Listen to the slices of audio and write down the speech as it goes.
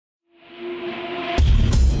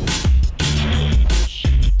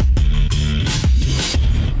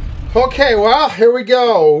Okay, well, here we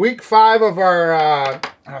go. Week 5 of our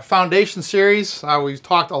foundation series. We've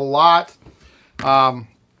talked a lot about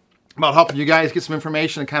helping you guys get some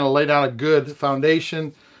information and kind of lay down a good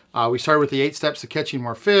foundation. We started with the 8 steps to catching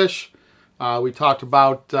more fish. We talked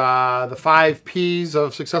about the 5 P's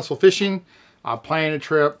of successful fishing, planning a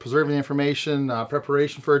trip, preserving the information,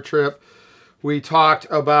 preparation for a trip. We talked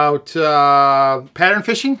about pattern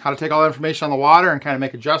fishing, how to take all that information on the water and kind of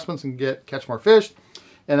make adjustments and catch more fish.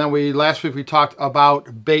 And then last week we talked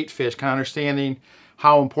about bait fish, kind of understanding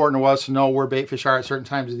how important it was to know where bait fish are at certain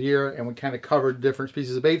times of the year, and we kind of covered different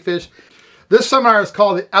species of bait fish. This seminar is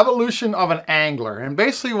called The Evolution of an Angler, and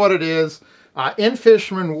basically what it is, in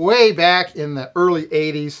Fisherman way back in the early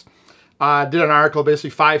 80s, did an article,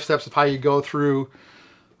 basically 5 steps of how you go through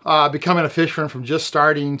becoming a fisherman from just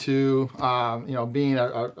starting to being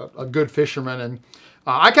a good fisherman. And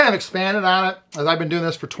I kind of expanded on it as I've been doing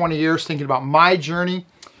this for 20 years, thinking about my journey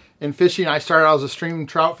in fishing. I started out as a stream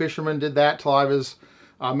trout fisherman, did that till I was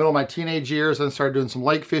middle of my teenage years, then started doing some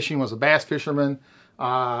lake fishing, was a bass fisherman.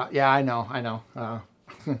 Yeah, I know.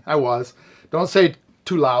 I was. Don't say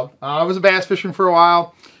too loud. I was a bass fisherman for a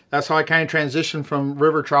while. That's how I kind of transitioned from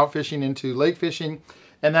river trout fishing into lake fishing,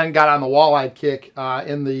 and then got on the walleye kick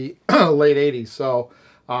in the late 80s. So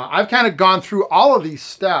I've kind of gone through all of these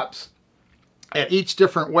steps at each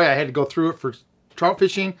different way. I had to go through it for trout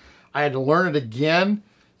fishing. I had to learn it again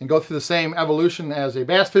and go through the same evolution as a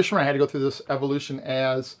bass fisherman. I had to go through this evolution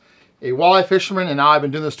as a walleye fisherman, and now I've been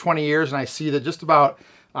doing this 20 years, and I see that just about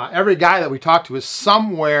every guy that we talk to is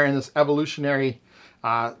somewhere in this evolutionary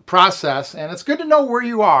process, and it's good to know where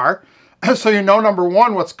you are so you know, number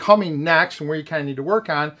one, what's coming next and where you kind of need to work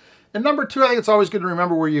on. And number two, I think it's always good to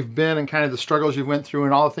remember where you've been and kind of the struggles you've went through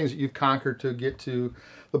and all the things that you've conquered to get to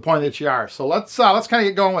the point that you are. So let's kind of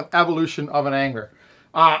get going with evolution of an angler.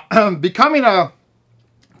 Becoming a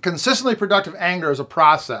consistently productive angler is a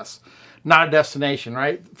process, not a destination,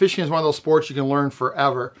 right? Fishing is one of those sports you can learn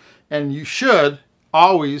forever, and you should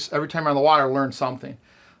always, every time you're on the water, learn something.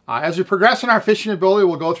 As we progress in our fishing ability,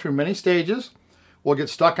 we'll go through many stages. We'll get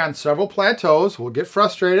stuck on several plateaus. We'll get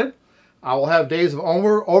frustrated. We'll have days of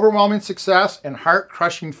overwhelming success and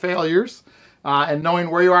heart-crushing failures. And knowing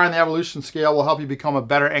where you are on the evolution scale will help you become a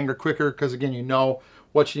better angler quicker, because again, you know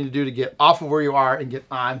what you need to do to get off of where you are and get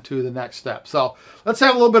on to the next step. So let's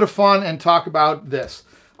have a little bit of fun and talk about this.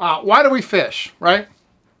 Why do we fish, right?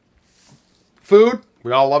 Food.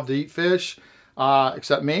 We all love to eat fish,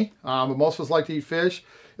 except me, but most of us like to eat fish.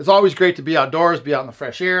 It's always great to be outdoors, be out in the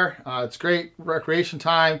fresh air. It's great recreation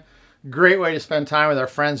time, great way to spend time with our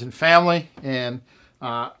friends and family. And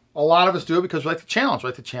a lot of us do it because we like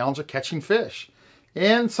the challenge of catching fish.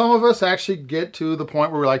 And some of us actually get to the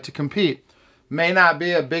point where we like to compete. May not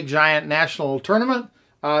be a big giant national tournament.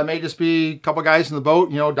 It may just be a couple guys in the boat,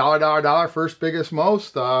 dollar, first, biggest,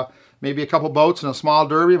 most. Maybe a couple boats in a small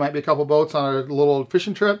derby. Might be a couple boats on a little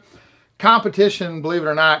fishing trip. Competition, believe it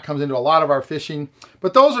or not, comes into a lot of our fishing.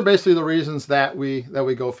 But those are basically the reasons that we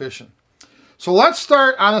go fishing. So let's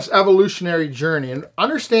start on this evolutionary journey and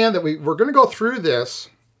understand that we're going to go through this.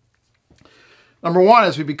 Number one,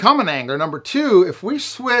 as we become an angler. Number two, if we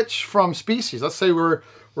switch from species, let's say we're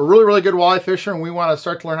really, really good walleye fisher and we want to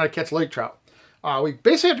start to learn how to catch lake trout. We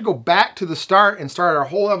basically have to go back to the start and start our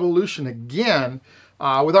whole evolution again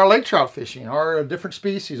with our lake trout fishing, or a different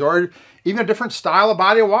species, or even a different style of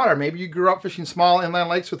body of water. Maybe you grew up fishing small inland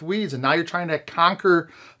lakes with weeds and now you're trying to conquer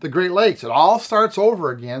the Great Lakes. It all starts over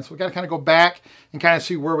again. So we got to kind of go back and kind of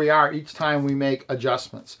see where we are each time we make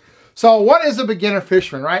adjustments. So what is a beginner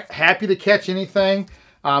fisherman, right? Happy to catch anything.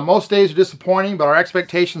 Most days are disappointing, but our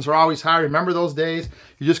expectations are always high. Remember those days?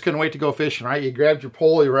 You just couldn't wait to go fishing, right? You grabbed your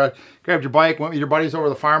pole, you grabbed your bike, went with your buddies over to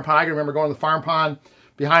the farm pond. I can remember going to the farm pond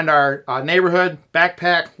behind our neighborhood,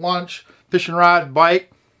 backpack, lunch, fishing rod,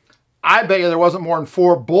 bike. I bet you there wasn't more than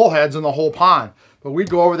 4 bullheads in the whole pond. But we'd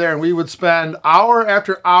go over there and we would spend hour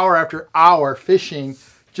after hour after hour fishing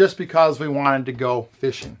just because we wanted to go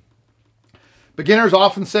fishing. Beginners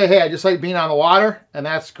often say, hey, I just like being on the water, and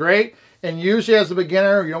that's great. And usually as a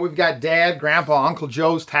beginner, we've got Dad, Grandpa, Uncle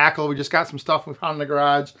Joe's tackle. We just got some stuff we found in the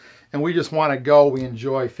garage, and we just want to go. We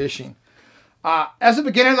enjoy fishing. As a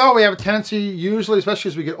beginner, though, we have a tendency, usually, especially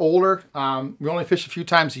as we get older, we only fish a few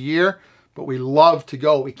times a year, but we love to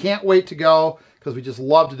go. We can't wait to go because we just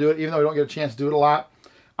love to do it, even though we don't get a chance to do it a lot.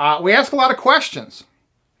 We ask a lot of questions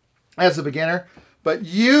as a beginner, but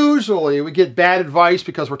usually we get bad advice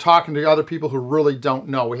because we're talking to other people who really don't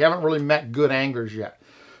know. We haven't really met good anglers yet.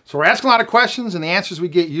 So we're asking a lot of questions, and the answers we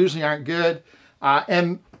get usually aren't good.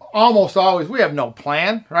 And almost always we have no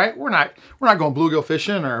plan, right? We're not going bluegill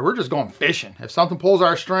fishing, or we're just going fishing. If something pulls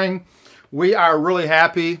our string, we are really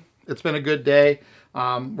happy It's been a good day.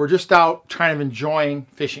 We're just out kind of enjoying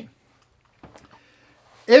fishing.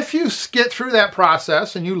 If you get through that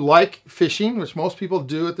process and you like fishing, which most people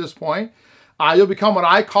do at this point, you'll become what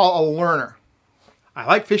I call a learner. I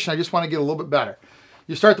like fishing, I just want to get a little bit better.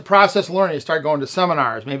 You start the process of learning, you start going to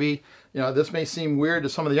seminars. Maybe, this may seem weird to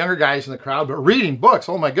some of the younger guys in the crowd, but reading books,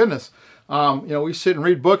 oh my goodness. We sit and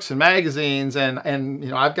read books and magazines, and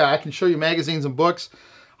I can show you magazines and books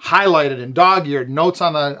highlighted and dog-eared, notes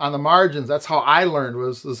on the margins. That's how I learned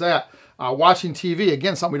was that. Watching TV,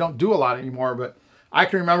 again, something we don't do a lot anymore, but I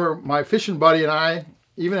can remember my fishing buddy and I,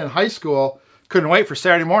 even in high school, couldn't wait for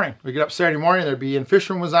Saturday morning. We'd get up Saturday morning, there'd be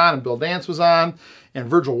Fisherman was on, and Bill Dance was on, and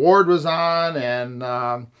Virgil Ward was on, and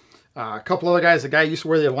a couple other guys. The guy used to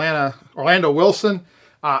wear the Orlando Wilson.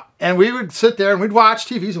 And we would sit there and we'd watch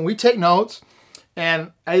TVs and we'd take notes.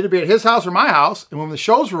 And I'd either be at his house or my house. And when the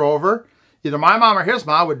shows were over, either my mom or his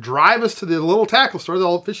mom would drive us to the little tackle store, the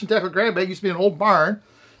old fishing tackle Grand Bank. Used to be an old barn.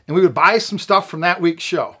 And we would buy some stuff from that week's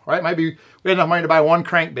show, right? Maybe we had enough money to buy one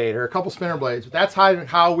crankbait or a couple spinner blades. But that's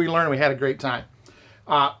how we learned. We had a great time.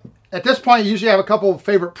 At this point, you usually have a couple of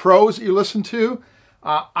favorite pros that you listen to.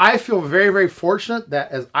 I feel very, very fortunate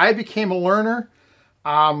that as I became a learner,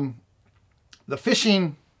 the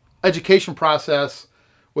fishing education process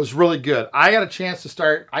was really good. I got a chance to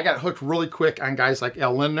start, I got hooked really quick on guys like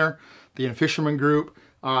Al Lindner, the Fisherman group.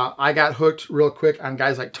 I got hooked real quick on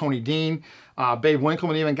guys like Tony Dean, Babe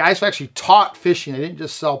Winkleman, even guys who actually taught fishing. They didn't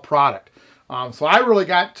just sell product. So I really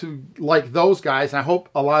got to like those guys, and I hope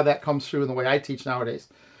a lot of that comes through in the way I teach nowadays.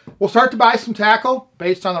 We'll start to buy some tackle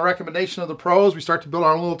based on the recommendation of the pros. We start to build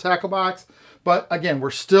our own little tackle box. But again, we're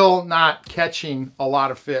still not catching a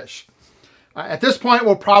lot of fish. At this point,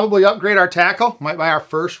 we'll probably upgrade our tackle. Might buy our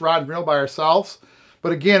first rod and reel by ourselves.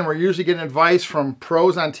 But again, we're usually getting advice from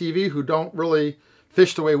pros on TV who don't really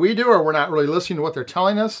fish the way we do, or we're not really listening to what they're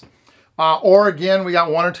telling us. Or again, we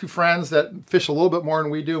got one or two friends that fish a little bit more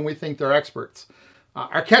than we do, and we think they're experts.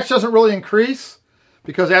 Our catch doesn't really increase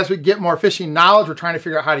because as we get more fishing knowledge, we're trying to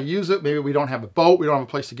figure out how to use it. Maybe we don't have a boat. We don't have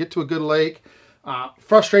a place to get to a good lake.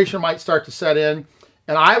 Frustration might start to set in.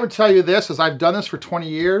 And I would tell you this, as I've done this for 20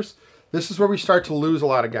 years, this is where we start to lose a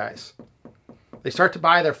lot of guys. They start to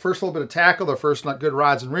buy their first little bit of tackle, their first not good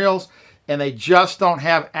rods and reels, and they just don't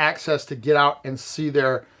have access to get out and see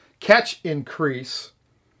their catch increase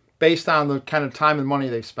based on the kind of time and money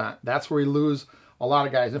they've spent. That's where we lose a lot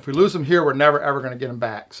of guys. If we lose them here, we're never, ever going to get them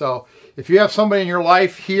back. So if you have somebody in your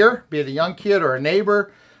life here, be it a young kid or a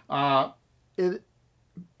neighbor, it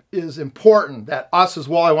is important that us as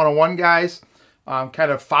Walleye 101 guys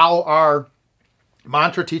kind of follow our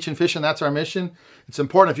mantra, teaching fishing. That's our mission. It's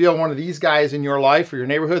important if you have one of these guys in your life or your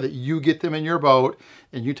neighborhood that you get them in your boat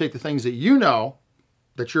and you take the things that you know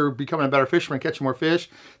that you're becoming a better fisherman, catching more fish.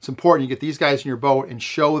 It's important you get these guys in your boat and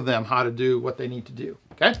show them how to do what they need to do.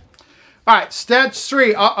 Okay? All right, stage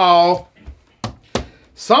 3. Uh-oh.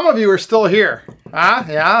 Some of you are still here.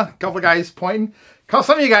 Yeah, a couple of guys pointing.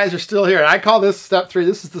 Some of you guys are still here. I call this step 3.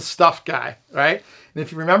 This is the stuff guy, right? And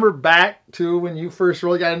if you remember back to when you first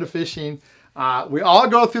really got into fishing, we all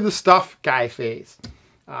go through the stuff guy phase.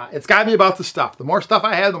 It's got to be about the stuff. The more stuff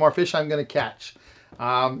I have, the more fish I'm going to catch.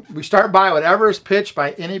 We start by whatever is pitched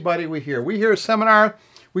by anybody we hear. We hear a seminar,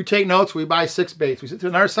 we take notes, we buy 6 baits. We sit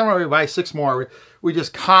through another seminar, we buy 6 more. We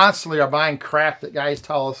just constantly are buying crap that guys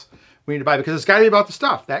tell us we need to buy because it's got to be about the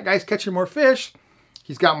stuff. That guy's catching more fish.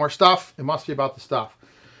 He's got more stuff. It must be about the stuff.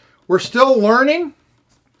 We're still learning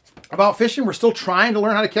about fishing. We're still trying to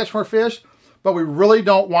learn how to catch more fish, but we really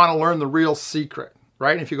don't want to learn the real secret,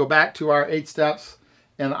 right? And if you go back to our 8 steps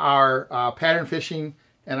and our pattern fishing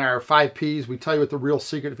and our 5 Ps, we tell you what the real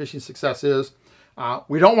secret to fishing success is.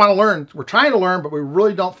 We don't want to learn. We're trying to learn, but we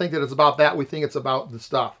really don't think that it's about that. We think it's about the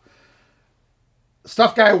stuff. The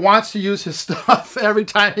stuff guy wants to use his stuff every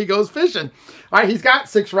time he goes fishing. All right, he's got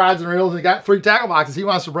 6 rods and reels and he got 3 tackle boxes. He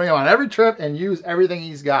wants to bring them on every trip and use everything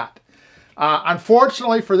he's got.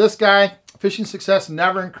 Unfortunately for this guy, fishing success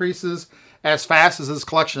never increases as fast as his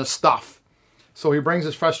collection of stuff. So he brings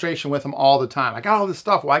his frustration with him all the time. I got all this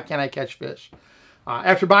stuff. Why can't I catch fish?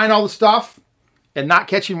 After buying all the stuff and not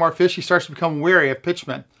catching more fish, he starts to become weary of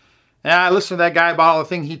pitchmen. And I listened to that guy about all the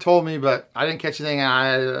things he told me, but I didn't catch anything.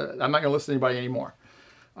 I'm not going to listen to anybody anymore.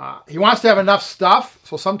 He wants to have enough stuff,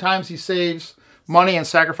 so sometimes he saves money and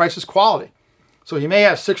sacrifices quality. So he may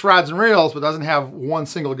have 6 rods and reels, but doesn't have one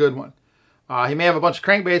single good one. He may have a bunch of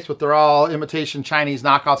crankbaits, but they're all imitation Chinese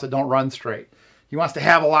knockoffs that don't run straight. He wants to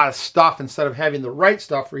have a lot of stuff instead of having the right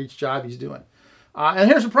stuff for each job he's doing. And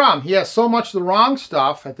here's the problem. He has so much of the wrong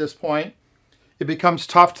stuff at this point, it becomes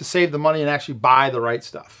tough to save the money and actually buy the right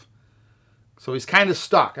stuff. So he's kind of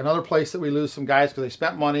stuck. Another place that we lose some guys because they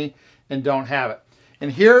spent money and don't have it.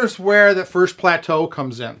 And here's where the first plateau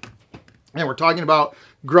comes in. And we're talking about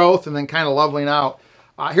growth and then kind of leveling out.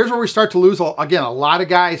 Here's where we start to lose, again, a lot of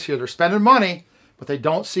guys here. They're spending money, but they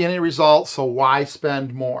don't see any results, so why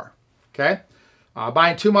spend more? Okay?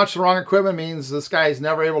 Buying too much of the wrong equipment means this guy is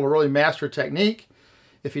never able to really master technique.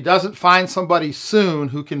 If he doesn't find somebody soon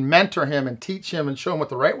who can mentor him and teach him and show him what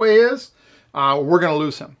the right way is, we're going to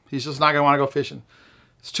lose him. He's just not going to want to go fishing.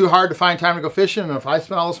 It's too hard to find time to go fishing, and if I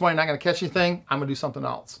spend all this money not going to catch anything, I'm going to do something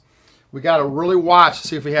else. We got to really watch to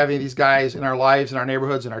see if we have any of these guys in our lives, in our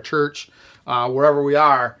neighborhoods, in our church, wherever we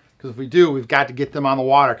are. Because if we do, we've got to get them on the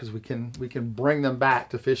water because we can bring them back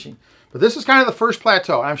to fishing. But this is kind of the first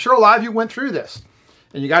plateau. And I'm sure a lot of you went through this,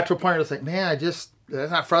 and you got to a point where it's like, man, that's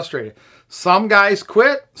not frustrated. Some guys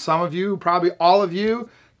quit. Some of you, probably all of you,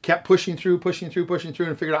 kept pushing through, and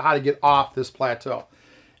figured out how to get off this plateau.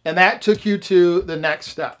 And that took you to the next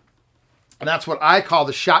step. And that's what I call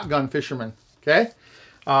the shotgun fisherman. Okay.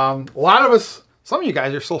 A lot of us, some of you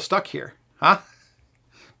guys are still stuck here, huh?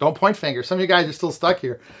 Don't point fingers. Some of you guys are still stuck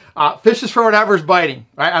here. Fishes for whatever's biting,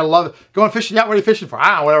 right? I love it. Going fishing, yeah, what are you fishing for?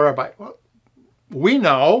 Whatever I bite. Well, we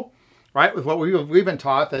know, right, with what we've been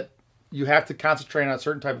taught that you have to concentrate on a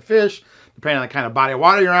certain type of fish, depending on the kind of body of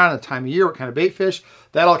water you're on, the time of year, what kind of bait fish.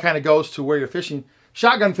 That all kind of goes to where you're fishing.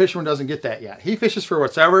 Shotgun fisherman doesn't get that yet. He fishes for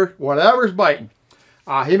whatever's biting.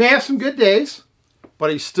 He may have some good days, but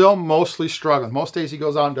he's still mostly struggling. Most days he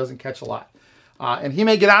goes out and doesn't catch a lot. And he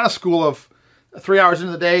may get out of school of 3 hours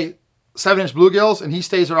into the day, 7-inch bluegills, and he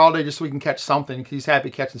stays there all day just so we can catch something. He's happy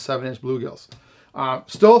catching 7-inch bluegills.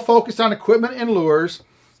 Still focused on equipment and lures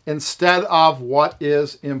instead of what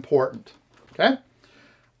is important. Okay?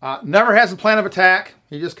 Never has a plan of attack.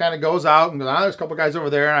 He just kind of goes out and goes, there's a couple guys over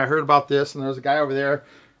there, and I heard about this, and there's a guy over there,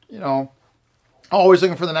 you know, always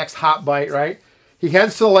looking for the next hot bite, right? He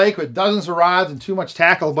heads to the lake with dozens of rods and too much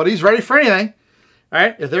tackle, but he's ready for anything,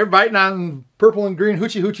 right? If they're biting on purple and green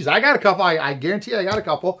hoochie-hoochies, I got a couple. I guarantee I got a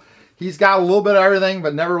couple. He's got a little bit of everything,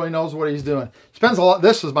 but never really knows what he's doing. Spends a lot.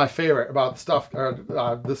 This is my favorite about stuff.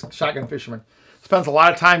 This shotgun fisherman spends a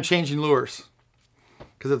lot of time changing lures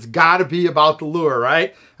because it's got to be about the lure,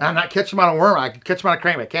 right? And I'm not catching him on a worm. I can catch him on a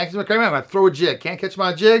crankbait. Can't catch him on a crankbait. I'm going to throw a jig. Can't catch him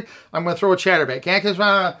on a jig. I'm going to throw a chatterbait. Can't catch him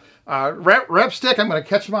on a rep stick. I'm going to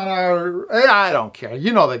catch him on a. I don't care.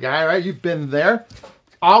 You know the guy, right? You've been there.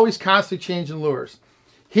 Always constantly changing lures.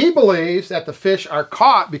 He believes that the fish are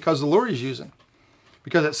caught because of the lure he's using.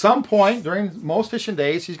 Because at some point during most fishing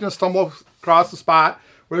days, he's going to stumble across the spot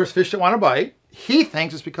where there's fish that want to bite. He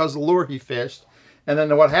thinks it's because of the lure he fished. And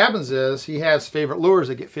then what happens is he has favorite lures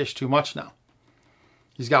that get fished too much now.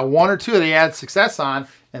 He's got one or two that he had success on,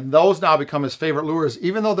 and those now become his favorite lures.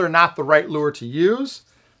 Even though they're not the right lure to use,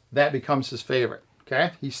 that becomes his favorite.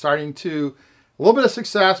 Okay? He's starting to, a little bit of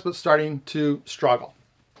success, but starting to struggle.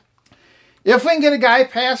 If we can get a guy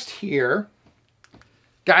past here,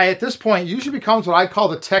 guy at this point usually becomes what I call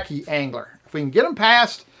the techie angler. If we can get him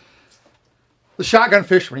past the shotgun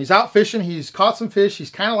fisherman, he's out fishing, he's caught some fish, he's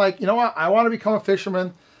kind of like, you know what, I want to become a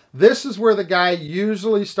fisherman. This is where the guy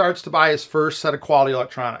usually starts to buy his first set of quality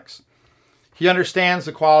electronics. He understands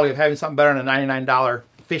the quality of having something better than a $99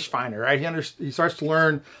 fish finder, right? He starts to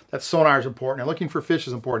learn that sonar is important, and looking for fish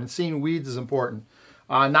is important, and seeing weeds is important.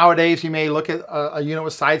 Nowadays, he may look at a unit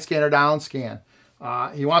with side scan or down scan.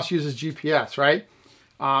 He wants to use his GPS, right?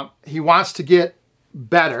 He wants to get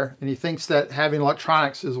better, and he thinks that having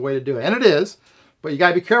electronics is the way to do it. And it is, but you got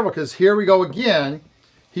to be careful because here we go again.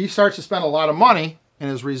 He starts to spend a lot of money,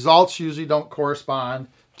 and his results usually don't correspond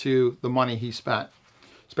to the money he spent.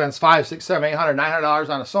 Spends $500, $600, $700, $800, $900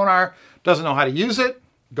 on a sonar, doesn't know how to use it,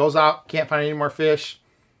 goes out, can't find any more fish.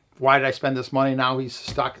 Why did I spend this money? Now he's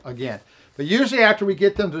stuck again. But usually after we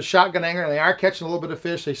get them to shotgun angler and they are catching a little bit of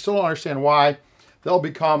fish, they still don't understand why, they'll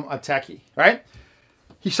become a techie, right?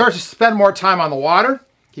 He starts to spend more time on the water.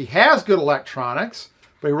 He has good electronics,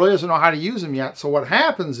 but he really doesn't know how to use them yet. So what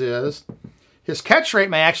happens is his catch rate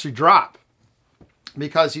may actually drop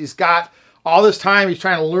because he's got all this time he's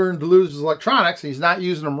trying to learn to use his electronics and he's not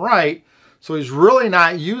using them right. So he's really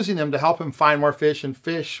not using them to help him find more fish, and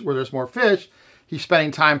fish where there's more fish, he's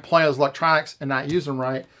spending time playing with his electronics and not using them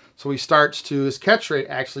right. So his catch rate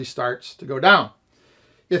actually starts to go down.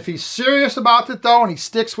 If he's serious about it though, and he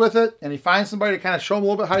sticks with it, and he finds somebody to kind of show him a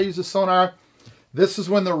little bit how to use the sonar, this is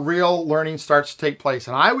when the real learning starts to take place.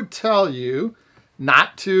 And I would tell you,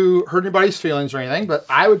 not to hurt anybody's feelings or anything, but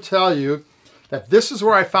I would tell you that this is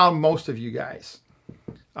where I found most of you guys.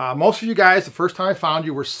 Most of you guys, the first time I found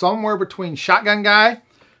you, were somewhere between shotgun guy,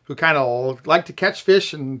 who kind of liked to catch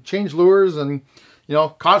fish and change lures and, you know,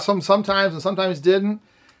 caught some sometimes and sometimes didn't,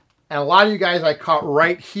 And a lot of you guys I caught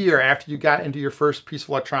right here after you got into your first piece of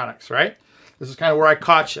electronics, right? This is kind of where I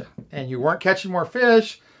caught you. And you weren't catching more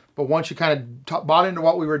fish, but once you kind of bought into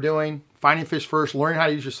what we were doing, finding fish first, learning how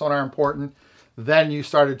to use your sonar important, then you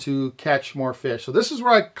started to catch more fish. So this is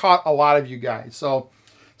where I caught a lot of you guys. So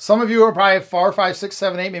some of you are probably 4, 5, 6,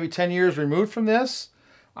 7, 8, maybe 10 years removed from this.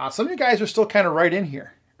 Some of you guys are still kind of right in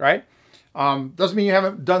here, right? Doesn't mean you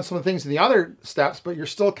haven't done some of the things in the other steps, but you're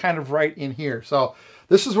still kind of right in here. So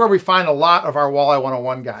this is where we find a lot of our Walleye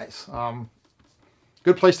 101 guys.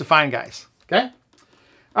 Good place to find guys, okay?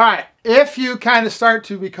 All right, if you kind of start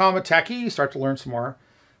to become a techie, you start to learn some more,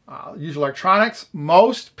 use electronics,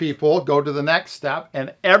 most people go to the next step,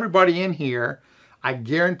 and everybody in here, I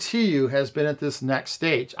guarantee you, has been at this next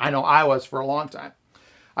stage. I know I was for a long time.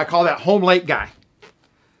 I call that home lake guy,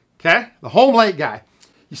 okay? The home lake guy.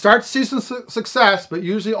 You start to see some success, but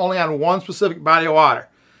usually only on one specific body of water.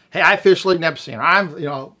 Hey, I fish Lake Nipissing, or I'm,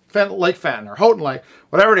 Lake Fenton, or Houghton Lake,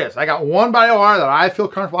 whatever it is. I got one body of water that I feel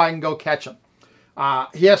comfortable I can go catch them.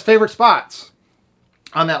 He has favorite spots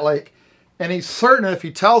on that lake, and he's certain that if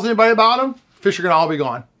he tells anybody about them, fish are going to all be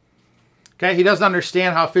gone. Okay, he doesn't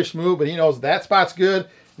understand how fish move, but he knows that spot's good.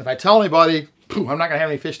 And if I tell anybody, poof, I'm not going to have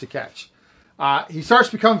any fish to catch. He starts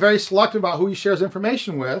to become very selective about who he shares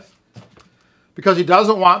information with, because he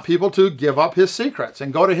doesn't want people to give up his secrets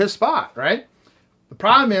and go to his spot, right? The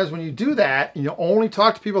problem is when you do that and you only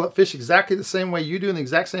talk to people that fish exactly the same way you do in the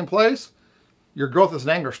exact same place, your growth as an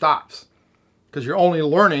angler stops, because you're only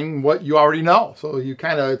learning what you already know. So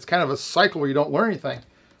it's kind of a cycle where you don't learn anything.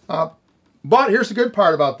 But here's the good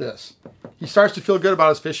part about this. He starts to feel good about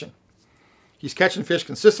his fishing. He's catching fish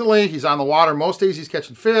consistently. He's on the water most days. He's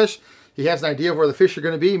catching fish. He has an idea of where the fish are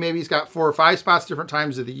going to be. Maybe he's got 4 or 5 spots different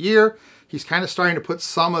times of the year. He's kind of starting to put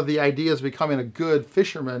some of the ideas of becoming a good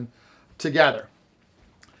fisherman together.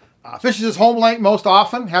 Fishes his home lake most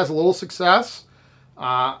often, has a little success.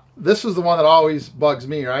 This is the one that always bugs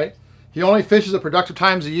me, right? He only fishes at productive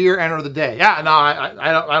times of year and or the day. Yeah, no,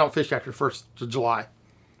 I don't fish after the 1st of July.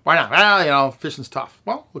 Why not? Well, fishing's tough.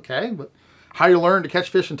 Well, okay, but how do you learn to catch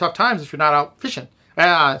fish in tough times if you're not out fishing?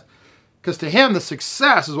 Because to him, the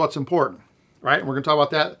success is what's important, right? And we're going to talk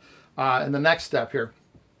about that in the next step here.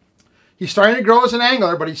 He's starting to grow as an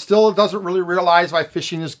angler, but he still doesn't really realize why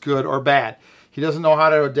fishing is good or bad. He doesn't know how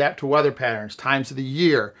to adapt to weather patterns, times of the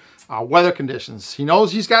year, weather conditions. He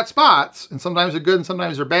knows he's got spots, and sometimes they're good and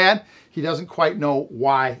sometimes they're bad. He doesn't quite know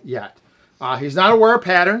why yet. He's not aware of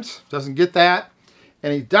patterns, doesn't get that,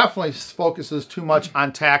 and he definitely focuses too much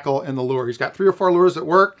on tackle and the lure. He's got 3 or 4 lures at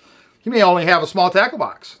work. He may only have a small tackle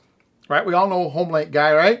box, right? We all know a home lake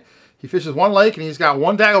guy, right? He fishes one lake and he's got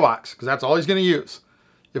one tackle box because that's all he's going to use.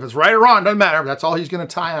 If it's right or wrong, doesn't matter, but that's all he's going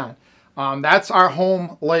to tie on. That's our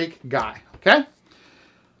home lake guy, okay?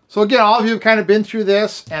 So again, all of you have kind of been through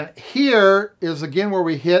this, and here is again where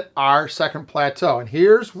we hit our second plateau. And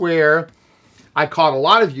here's where I caught a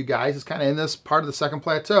lot of you guys. It's kind of in this part of the second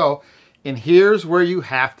plateau. And here's where you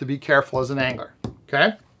have to be careful as an angler,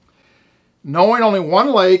 okay? Knowing only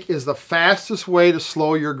one lake is the fastest way to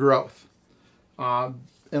slow your growth,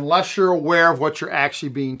 unless you're aware of what you're actually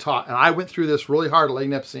being taught. And I went through this really hard at Lake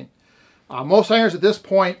Nipissing. Most anglers at this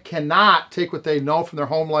point cannot take what they know from their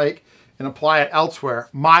home lake and apply it elsewhere.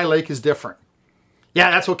 My lake is different.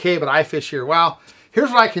 Yeah, that's okay, but I fish here. Well,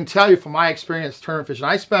 here's what I can tell you from my experience tournament fishing.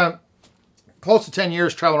 I spent close to 10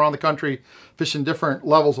 years traveling around the country fishing different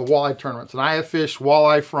levels of walleye tournaments. And I have fished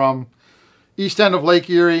walleye from east end of Lake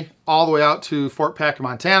Erie all the way out to Fort Packer,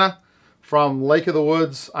 Montana. From Lake of the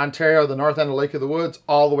Woods, Ontario, the north end of Lake of the Woods,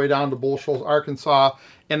 all the way down to Bull Shoals, Arkansas,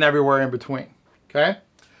 and everywhere in between, okay?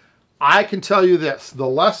 I can tell you this, the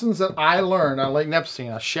lessons that I learned on Lake Nipissing,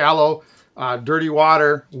 a shallow, dirty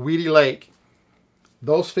water, weedy lake,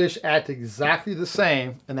 those fish act exactly the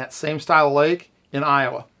same in that same style of lake in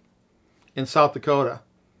Iowa, in South Dakota,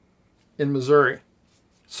 in Missouri,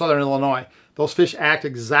 Southern Illinois. Those fish act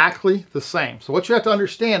exactly the same. So what you have to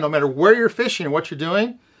understand, no matter where you're fishing and what you're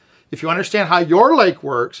doing, if you understand how your lake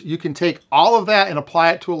works, you can take all of that and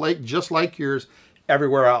apply it to a lake just like yours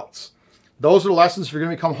everywhere else. Those are the lessons if you're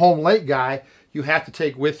going to become home lake guy, you have to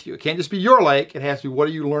take with you. It can't just be your lake. It has to be what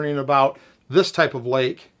are you learning about this type of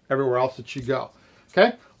lake everywhere else that you go.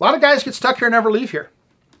 Okay? A lot of guys get stuck here and never leave here.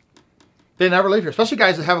 They never leave here, especially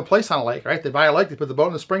guys that have a place on a lake, right? They buy a lake, they put the boat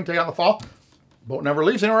in the spring, take it out in the fall. Boat never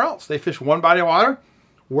leaves anywhere else. They fish one body of water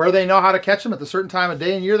where they know how to catch them at the certain time of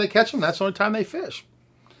day and year they catch them. That's the only time they fish.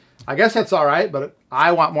 I guess that's all right, but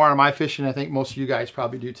I want more out of my fishing. I think most of you guys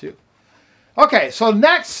probably do too. Okay, so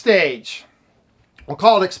next stage, we'll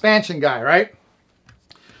call it expansion guy, right?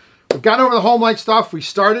 We've gotten over the home lake stuff. We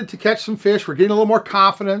started to catch some fish. We're getting a little more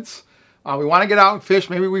confidence. We want to get out and fish.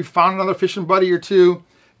 Maybe we've found another fishing buddy or two.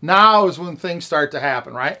 Now is when things start to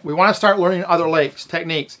happen, right? We want to start learning other lakes,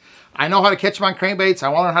 techniques. I know how to catch them on crankbaits. I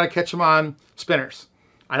want to learn how to catch them on spinners.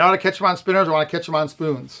 I know how to catch them on spinners. I want to catch them on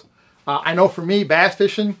spoons. I know for me, bass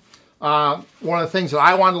fishing, one of the things that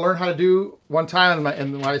I wanted to learn how to do one time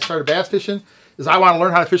when I started bass fishing is I want to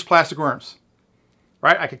learn how to fish plastic worms,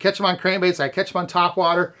 right? I could catch them on crankbaits. I catch them on top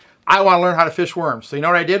water. I want to learn how to fish worms. So you know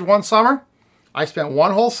what I did one summer? I spent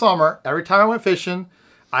one whole summer, every time I went fishing,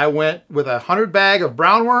 I went with 100 bag of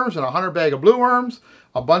brown worms and 100 bag of blue worms,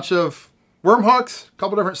 a bunch of worm hooks, a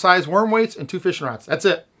couple different size worm weights, and 2 fishing rods. That's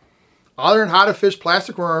it. I learned how to fish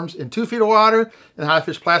plastic worms in 2 feet of water and how to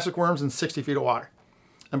fish plastic worms in 60 feet of water.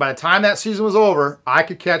 And by the time that season was over, I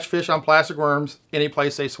could catch fish on plastic worms any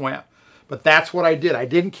place they swam. But that's what I did. I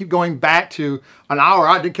didn't keep going back to an hour.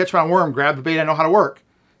 I did catch my worm, grab the bait I know how to work.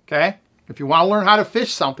 Okay? If you want to learn how to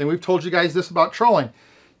fish something, we've told you guys this about trolling.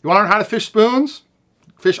 You want to learn how to fish spoons?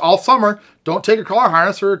 Fish all summer. Don't take a collar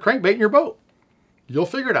harness or a crankbait in your boat. You'll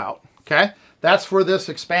figure it out. Okay? That's where this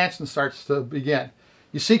expansion starts to begin.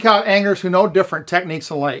 You seek out anglers who know different techniques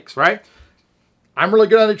in lakes, right? I'm really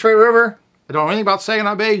good on the Detroit River. I don't know anything about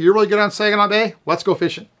Saginaw Bay. You're really good on Saginaw Bay. Let's go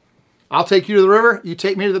fishing. I'll take you to the river. You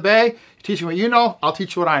take me to the bay. You teach me what you know. I'll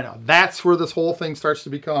teach you what I know. That's where this whole thing starts to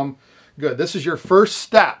become good. This is your first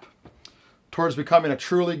step towards becoming a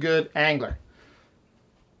truly good angler.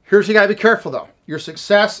 Here's you got to be careful though. Your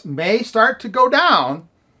success may start to go down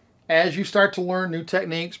as you start to learn new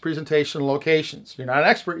techniques, presentation, locations. You're not an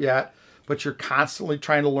expert yet, but you're constantly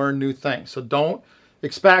trying to learn new things. So don't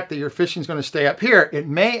expect that your fishing is going to stay up here. It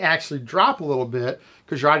may actually drop a little bit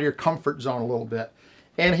because you're out of your comfort zone a little bit.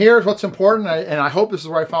 And here's what's important, and I hope this is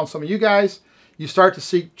where I found some of you guys. You start to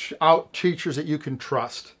seek out teachers that you can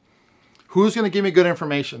trust. Who's going to give me good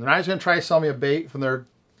information? They're not just going to try to sell me a bait from their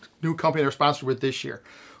new company they're sponsored with this year.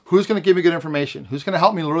 Who's going to give me good information? Who's going to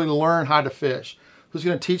help me really learn how to fish? Who's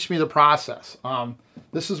going to teach me the process?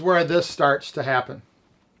 This is where this starts to happen.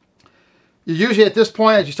 You usually at this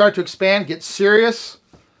point, as you start to expand, get serious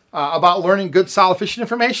about learning good solid fishing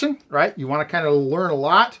information, right? You want to kind of learn a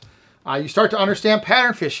lot. You start to understand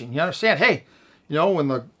pattern fishing. You understand, hey, you know, when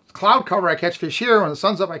the cloud cover, I catch fish here. When the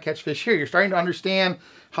sun's up, I catch fish here. You're starting to understand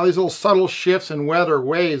how these little subtle shifts in weather,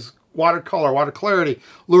 waves, water color, water clarity,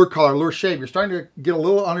 lure color, lure shape. You're starting to get a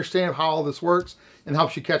little understanding of how all this works and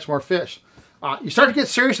helps you catch more fish. You start to get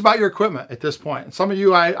serious about your equipment at this point. And some of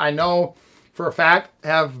you, I know for a fact,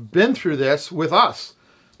 have been through this with us.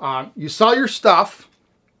 You sell your stuff,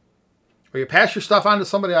 or you pass your stuff on to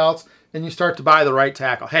somebody else, and you start to buy the right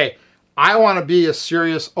tackle. Hey, I want to be a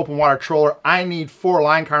serious open water troller. I need 4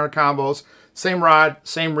 line counter combos, same rod,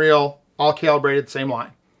 same reel, all calibrated, same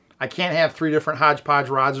line. I can't have 3 different hodgepodge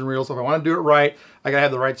rods and reels. If I want to do it right, I got to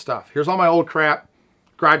have the right stuff. Here's all my old crap,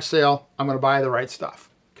 garage sale. I'm going to buy the right stuff.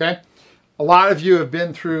 Okay? A lot of you have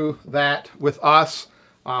been through that with us.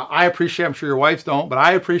 I appreciate it. I'm sure your wives don't, but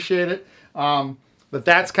I appreciate it. But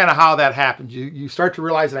that's kind of how that happens. You start to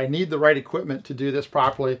realize that I need the right equipment to do this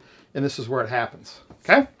properly, and this is where it happens.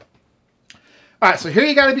 Okay? All right, so here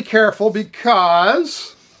you got to be careful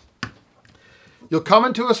because you'll come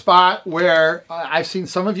into a spot where I've seen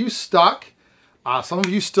some of you stuck. Some of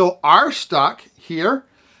you still are stuck here.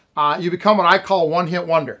 You become what I call one-hit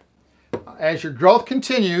wonder. As your growth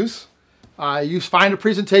continues, you find a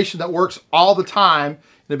presentation that works all the time,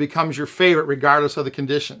 and it becomes your favorite regardless of the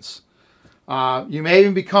conditions. You may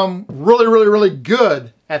even become really, really, really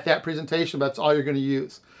good at that presentation, but that's all you're going to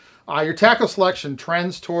use. Your tackle selection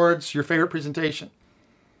trends towards your favorite presentation.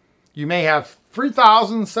 You may have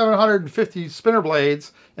 3,750 spinner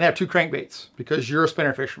blades and have 2 crankbaits because you're a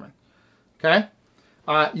spinner fisherman. Okay?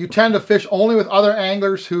 You tend to fish only with other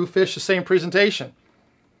anglers who fish the same presentation.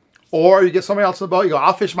 Or you get somebody else in the boat, you go,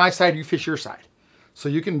 I'll fish my side, you fish your side. So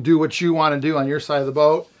you can do what you want to do on your side of the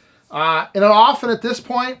boat. And it often, at this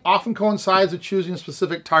point, coincides with choosing a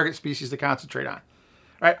specific target species to concentrate on.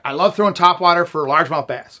 Right? I love throwing topwater for largemouth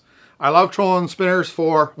bass. I love trolling spinners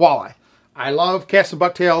for walleye. I love casting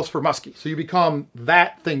bucktails for muskie. So you become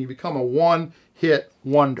that thing. You become a one-hit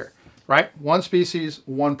wonder. Right? One species,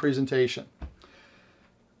 one presentation.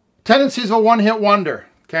 Tendencies of a one-hit wonder.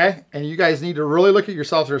 Okay? And you guys need to really look at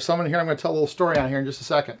yourselves. There's someone here I'm going to tell a little story on here in just a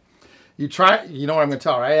second. You know what I'm going to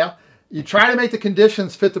tell, right? Yeah? You try to make the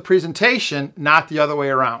conditions fit the presentation, not the other way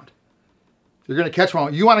around. If you're going to catch them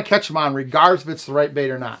on, you want to catch them on regardless if it's the right bait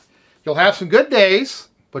or not. You'll have some good days,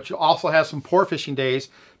 but you'll also have some poor fishing days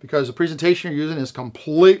because the presentation you're using is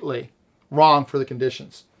completely wrong for the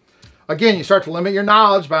conditions. Again, you start to limit your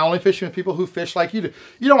knowledge by only fishing with people who fish like you do.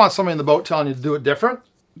 You don't want somebody in the boat telling you to do it different.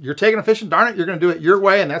 You're taking a fishing, darn it, you're going to do it your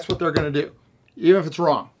way, and that's what they're going to do, even if it's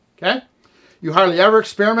wrong. Okay? you hardly ever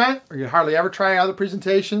experiment or you hardly ever try other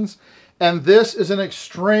presentations. And this is an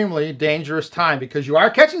extremely dangerous time because you are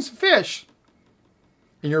catching some fish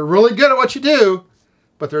and you're really good at what you do,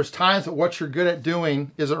 but there's times that what you're good at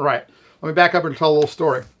doing isn't right. Let me back up and tell a little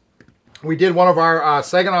story. We did one of our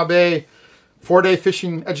Saginaw Bay 4-day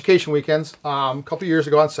fishing education weekends a couple years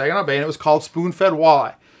ago on Saginaw Bay, and it was called Spoon-Fed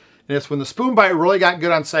Walleye. And it's when the spoon bite really got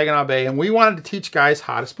good on Saginaw Bay, and we wanted to teach guys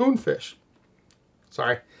how to spoon fish.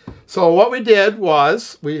 Sorry. So what we did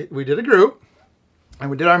was we did a group,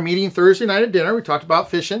 and we did our meeting Thursday night at dinner. We talked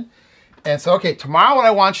about fishing, and so, okay, tomorrow what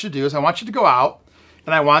I want you to do is I want you to go out,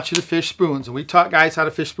 and I want you to fish spoons. And we taught guys how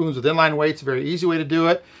to fish spoons with inline weights, a very easy way to do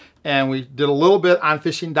it. And we did a little bit on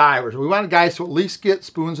fishing divers. We wanted guys to at least get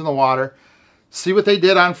spoons in the water, see what they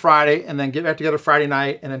did on Friday, and then get back together Friday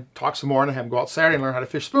night and then talk some more and have them go out Saturday and learn how to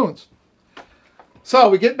fish spoons. So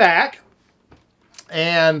we get back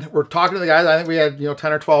and we're talking to the guys. I think we had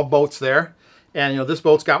 10 or 12 boats there. And this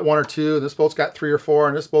boat's got 1 or 2, and this boat's got 3 or 4,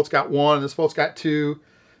 and this boat's got 1, and this boat's got 2.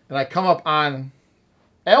 And I come up on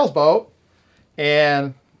Al's boat,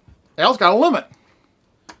 and Al's got a limit.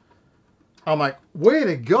 I'm like, way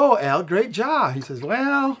to go, Al. Great job. He says,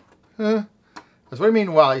 well, I said, what do you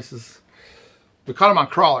mean, well? He says, we caught him on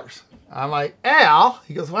crawlers. I'm like, Al?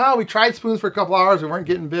 He goes, well, we tried spoons for a couple hours. We weren't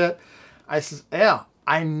getting bit. I says, Al,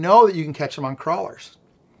 I know that you can catch them on crawlers.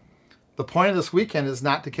 The point of this weekend is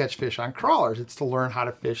not to catch fish on crawlers. It's to learn how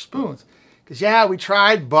to fish spoons. Because, yeah, we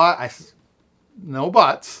tried, but I says, no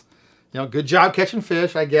buts. Good job catching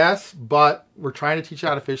fish, I guess, but we're trying to teach you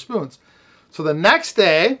how to fish spoons. So the next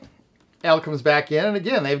day, Al comes back in, and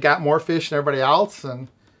again, they've got more fish than everybody else. And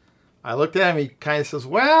I looked at him, he kind of says,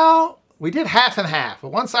 well, we did half and half.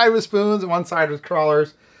 One side was spoons and one side was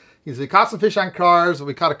crawlers. He says, we caught some fish on crawlers, but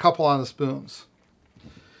we caught a couple on the spoons.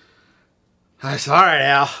 I said, all right,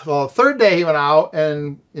 Al. Well, the third day he went out,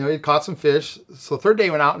 and he caught some fish. So the third day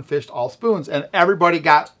he went out and fished all spoons, and everybody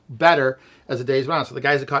got better as the days went on. So the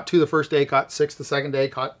guys that caught 2 the first day, caught 6 the second day,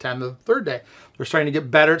 caught 10 the third day. They're starting to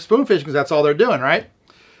get better at spoon fishing because that's all they're doing, right?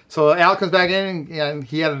 So Al comes back in, and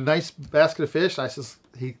he had a nice basket of fish. I says,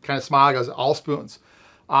 he kind of smiled, goes, all spoons.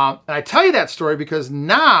 And I tell you that story because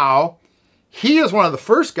now he is one of the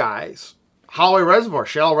first guys, Holloway Reservoir,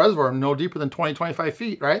 shallow reservoir, no deeper than 20, 25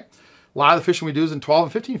 feet, right? A lot of the fishing we do is in 12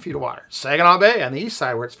 and 15 feet of water. Saginaw Bay on the east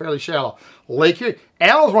side where it's fairly shallow. Lake Erie.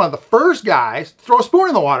 Al is one of the first guys to throw a spoon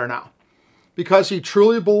in the water now because he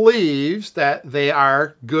truly believes that they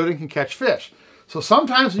are good and can catch fish. So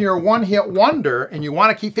sometimes when you're a one-hit wonder and you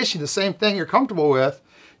want to keep fishing the same thing you're comfortable with,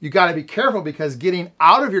 you got to be careful because getting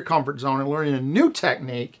out of your comfort zone and learning a new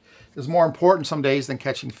technique is more important some days than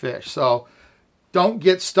catching fish. So don't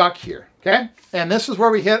get stuck here, okay? And this is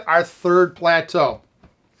where we hit our third plateau.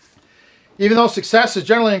 Even though success is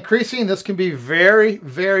generally increasing, this can be very,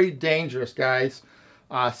 very dangerous, guys.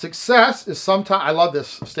 Success is sometimes, I love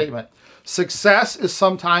this statement, success is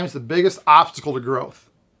sometimes the biggest obstacle to growth.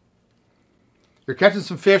 You're catching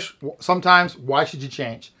some fish sometimes, why should you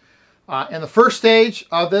change? In the first stage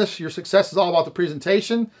of this, your success is all about the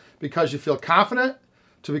presentation because you feel confident.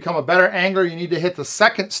 To become a better angler, you need to hit the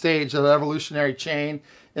second stage of the evolutionary chain,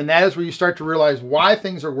 and that is where you start to realize why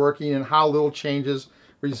things are working and how little changes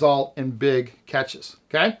result in big catches,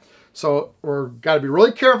 okay? So we're got to be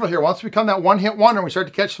really careful here. Once we become that one-hit wonder and we start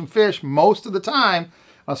to catch some fish, most of the time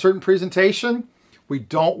on a certain presentation, we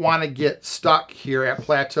don't want to get stuck here at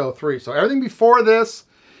plateau 3. So everything before this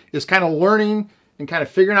is kind of learning and kind of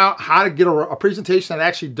figuring out how to get a presentation that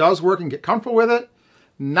actually does work and get comfortable with it.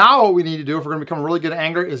 Now what we need to do if we're going to become a really good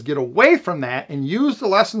angler is get away from that and use the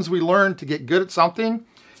lessons we learned to get good at something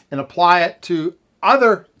and apply it to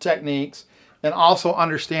other techniques and also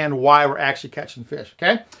understand why we're actually catching fish,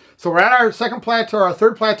 okay? So we're at our second plateau, our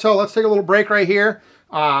third plateau. Let's take a little break right here.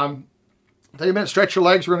 Take a minute, stretch your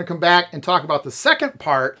legs. We're going to come back and talk about the second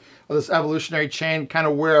part of this evolutionary chain, kind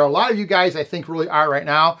of where a lot of you guys, I think, really are right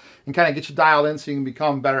now, and kind of get you dialed in so you can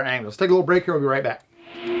become better anglers. Take a little break here. We'll be right back.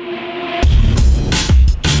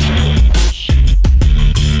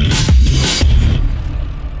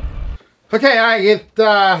 Okay, all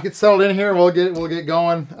right, get settled in here. We'll get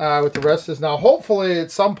going with the rest of this. Now, hopefully, at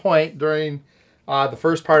some point during the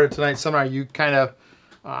first part of tonight's seminar, you kind of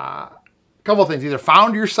a couple of things. Either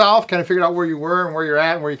found yourself, kind of figured out where you were and where you're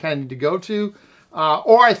at and where you kind of need to go to.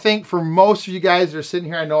 Or I think for most of you guys that are sitting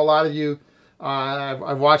here, I know a lot of you,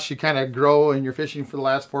 I've watched you kind of grow in your fishing for the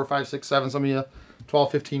last 4, 5, 6, 7, some of you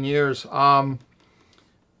 12, 15 years.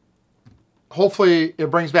 Hopefully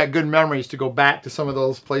it brings back good memories to go back to some of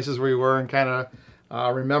those places where you were and kind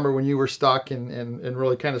of remember when you were stuck and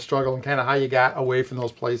really kind of struggled and kind of how you got away from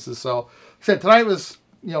those places. So like I said, tonight was,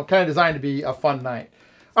 kind of designed to be a fun night.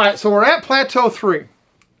 All right, so we're at plateau 3.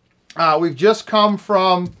 We've just come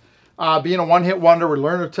from being a one-hit wonder. We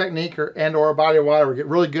learn a technique or a body of water. We get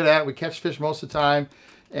really good at it. We catch fish most of the time.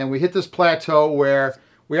 And we hit this plateau where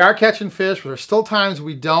we are catching fish, but there's still times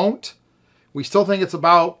we don't. We still think it's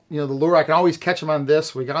about, the lure. I can always catch them on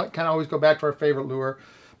this. We can always go back to our favorite lure.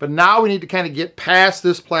 But now we need to kind of get past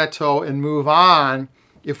this plateau and move on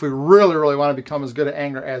if we really, really want to become as good an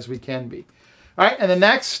angler as we can be. All right, and the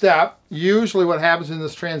next step, usually what happens in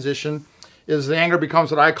this transition is the angler becomes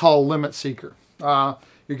what I call a limit seeker.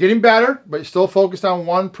 You're getting better, but you're still focused on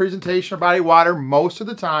one presentation or body of water most of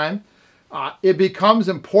the time. It becomes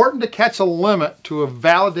important to catch a limit to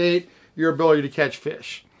validate your ability to catch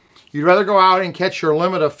fish. You'd rather go out and catch your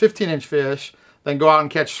limit of 15-inch fish than go out and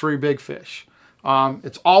catch 3 big fish.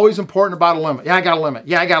 It's always important about a limit. Yeah, I got a limit.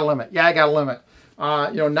 Yeah, I got a limit. Yeah, I got a limit.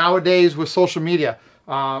 Nowadays with social media,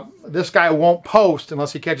 this guy won't post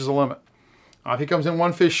unless he catches a limit. If he comes in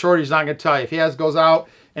 1 fish short, he's not going to tell you. If he goes out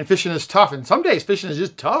and fishing is tough, and some days fishing is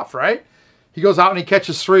just tough, right? He goes out and he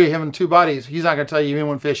catches 3, him and 2 buddies. He's not going to tell you he even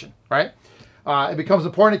went fishing, right? It becomes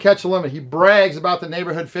important to catch a limit. He brags about the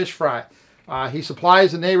neighborhood fish fry. He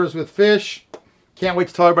supplies the neighbors with fish. Can't wait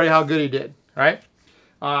to tell everybody how good he did, right?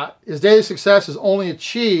 His daily success is only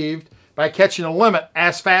achieved by catching a limit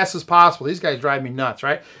as fast as possible. These guys drive me nuts,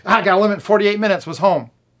 right? I got a limit in 48 minutes, was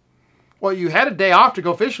home. Well, you had a day off to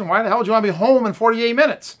go fishing. Why the hell would you want to be home in 48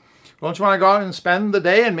 minutes? Don't you want to go out and spend the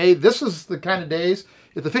day? And maybe this is the kind of days,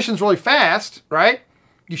 if the fishing's really fast, right?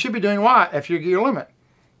 You should be doing what after you get your limit?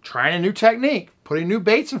 Trying a new technique, putting new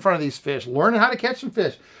baits in front of these fish, learning how to catch some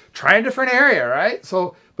fish, trying a different area, right?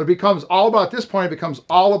 So, but it becomes all about, at this point, it becomes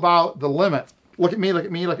all about the limit. Look at me, look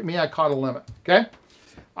at me, look at me, I caught a limit, okay?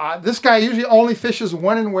 This guy usually only fishes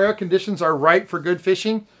when and where conditions are right for good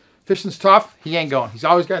fishing. Fishing's tough, he ain't going. He's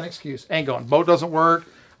always got an excuse, ain't going. Boat doesn't work,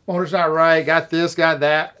 owner's not right, got this, got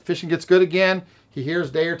that. Fishing gets good again, he hears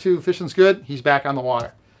a day or two, fishing's good, he's back on the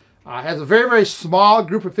water. Has a very, very small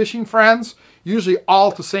group of fishing friends, usually all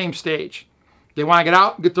at the same stage. They want to get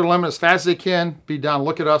out, get their limit as fast as they can, be done.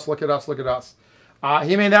 Look at us, look at us, look at us.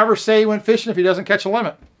 He may never say he went fishing if he doesn't catch a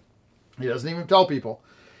limit. He doesn't even tell people.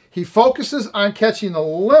 He focuses on catching the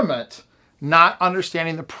limit, not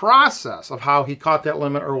understanding the process of how he caught that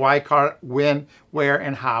limit or why he caught it, when, where,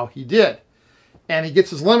 and how he did. And he gets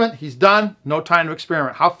his limit, he's done, no time to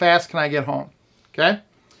experiment. How fast can I get home? Okay?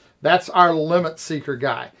 That's our limit seeker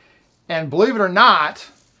guy. And believe it or not,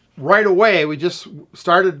 right away, we just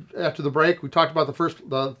started after the break, we talked about the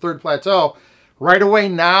 3rd plateau. Right away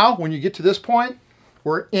now, when you get to this point,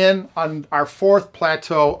 we're in on our 4th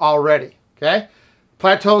plateau already, okay?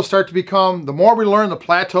 Plateaus start to become, the more we learn, the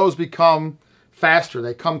plateaus become faster.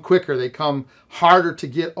 They come quicker. They come harder to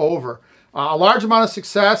get over. A large amount of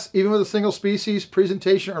success, even with a single species,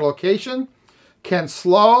 presentation, or location, can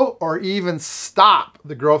slow or even stop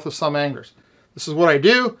the growth of some anglers. This is what I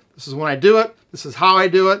do. This is when I do it. This is how I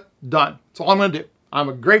do it. Done. That's all I'm going to do. I'm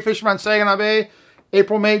a great fisherman on Saginaw Bay.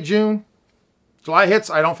 April, May, June. July hits,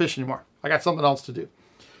 I don't fish anymore. I got something else to do.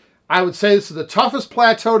 I would say this is the toughest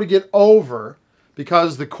plateau to get over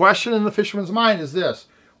because the question in the fisherman's mind is this: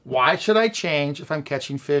 why should I change if I'm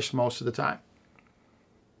catching fish most of the time?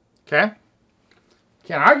 Okay?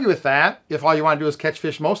 Can't argue with that if all you want to do is catch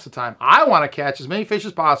fish most of the time. I want to catch as many fish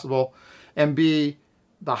as possible and be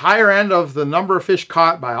the higher end of the number of fish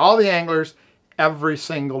caught by all the anglers every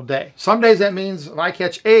single day. Some days that means if I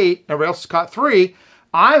catch 8 and everybody else has caught 3,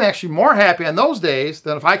 I'm actually more happy on those days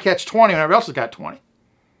than if I catch 20 and everybody else has got 20.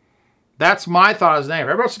 That's my thought as an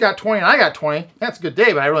angler. Everybody else has got 20 and I got 20. That's a good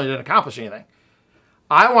day, but I really didn't accomplish anything.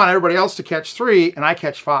 I want everybody else to catch 3 and I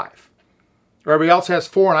catch 5. Or everybody else has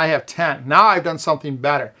 4 and I have 10. Now I've done something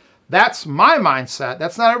better. That's my mindset.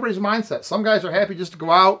 That's not everybody's mindset. Some guys are happy just to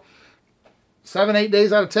go out 7, 8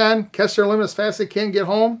 days out of 10, catch their limit as fast as they can, get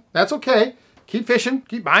home. That's okay. Keep fishing.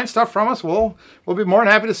 Keep buying stuff from us. We'll be more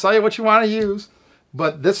than happy to sell you what you want to use.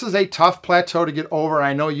 But this is a tough plateau to get over.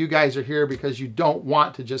 I know you guys are here because you don't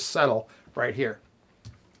want to just settle right here.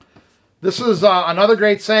 This is another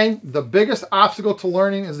great saying. The biggest obstacle to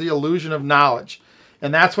learning is the illusion of knowledge.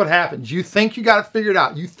 And that's what happens. You think you got it figured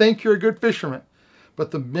out. You think you're a good fisherman.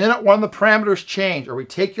 But the minute one of the parameters change, or we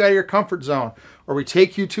take you out of your comfort zone, or we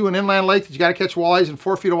take you to an inland lake that you got to catch walleyes in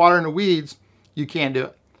 4 feet of water in the weeds, you can't do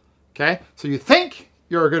it. Okay? So you think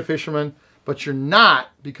you're a good fisherman, but you're not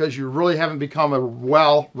because you really haven't become a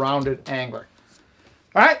well-rounded angler.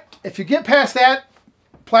 All right? If you get past that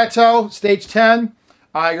plateau, stage 10,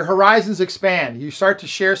 your horizons expand. You start to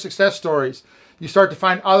share success stories. You start to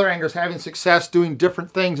find other anglers having success doing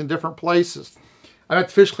different things in different places. I'm at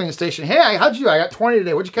the fish cleaning station. Hey, how'd you do? I got 20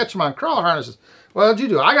 today. What'd you catch them on? Crawler harnesses. Well, what'd you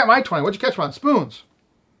do? I got my 20. What'd you catch them on? Spoons.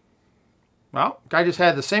 Well, guy just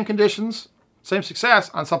had the same conditions, same success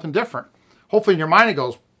on something different. Hopefully in your mind it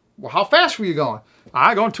goes, well, how fast were you going?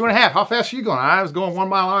 I going 2.5. How fast are you going? I was going 1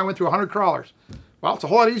 mile an hour. I went through 100 crawlers. Well, it's a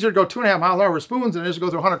whole lot easier to go 2.5 miles an hour with spoons than it is to go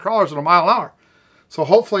through 100 crawlers at a mile an hour. So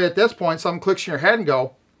hopefully at this point, something clicks in your head and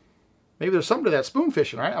go, maybe there's something to that spoon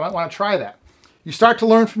fishing, right? I might want to try that. You start to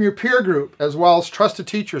learn from your peer group as well as trusted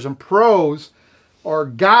teachers and pros or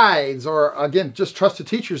guides or, again, just trusted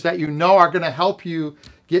teachers that you know are going to help you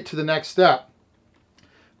get to the next step.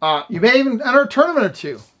 You may even enter a tournament or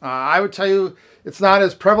two. I would tell you it's not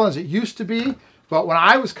as prevalent as it used to be, but when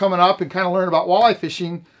I was coming up and kind of learning about walleye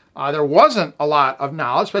fishing, there wasn't a lot of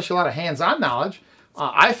knowledge, especially a lot of hands-on knowledge.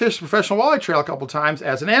 I fished a professional walleye trail a couple times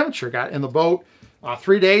as an amateur. Got in the boat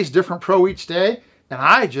 3 days, different pro each day, and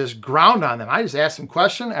I just ground on them. I just asked them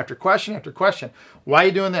question after question after question. Why are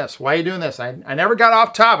you doing this? Why are you doing this? I never got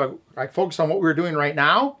off topic. I focused on what we were doing right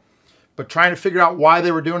now, but trying to figure out why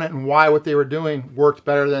they were doing it and why what they were doing worked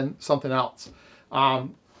better than something else.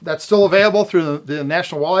 That's still available through the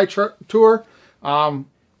National Walleye Tour.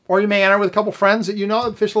 Or you may enter with a couple friends that you know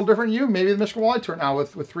that fish a little different than you. Maybe the Michigan Walleye Tour now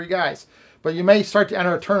with 3 guys. But you may start to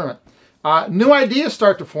enter a tournament. New ideas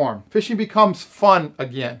start to form. Fishing becomes fun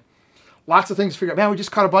again. Lots of things to figure out. Man, we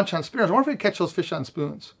just caught a bunch on spears. I wonder if we could catch those fish on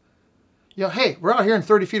spoons. You know, hey, we're out here in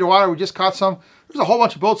 30 feet of water. We just caught some. There's a whole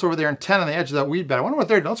bunch of boats over there and 10 on the edge of that weed bed. I wonder what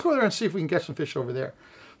they're doing. Let's go there and see if we can catch some fish over there.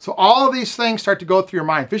 So all of these things start to go through your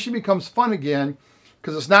mind. Fishing becomes fun again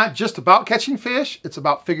because it's not just about catching fish. It's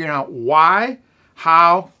about figuring out why,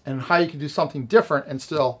 how, and how you can do something different and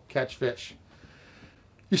still catch fish.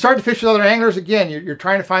 You start to fish with other anglers again. You're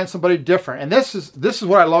trying to find somebody different. And this is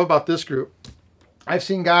what I love about this group. I've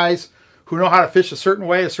seen guys who know how to fish a certain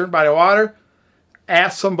way, a certain body of water,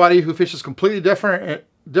 ask somebody who fishes completely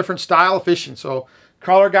different style of fishing. So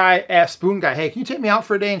crawler guy asks spoon guy, hey, can you take me out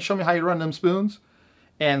for a day and show me how you run them spoons?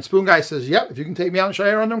 And spoon guy says, yep, if you can take me out and show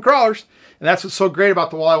you how to run them crawlers. And that's what's so great about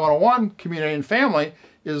the Walleye 101 community and family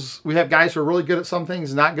is we have guys who are really good at some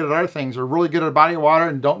things and not good at other things, or really good at a body of water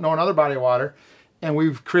and don't know another body of water. And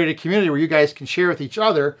we've created a community where you guys can share with each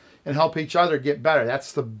other and help each other get better.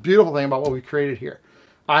 That's the beautiful thing about what we created here.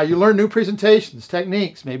 You learn new presentations,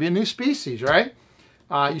 techniques, maybe a new species, right?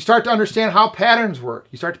 You start to understand how patterns work.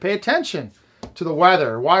 You start to pay attention to the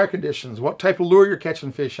weather, water conditions, what type of lure you're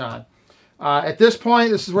catching fish on. At this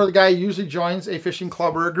point, this is where the guy usually joins a fishing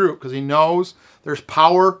club or a group because he knows there's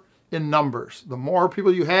power in numbers. The more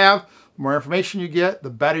people you have, the more information you get,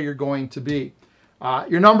 the better you're going to be.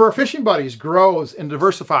 Your number of fishing buddies grows and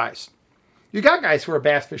diversifies. You got guys who are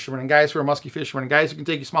bass fishermen and guys who are musky fishermen and guys who can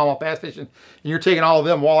take you smallmouth bass fishing, and you're taking all of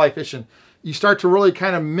them walleye fishing. You start to really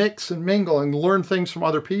kind of mix and mingle and learn things from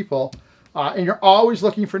other people, and you're always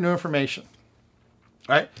looking for new information,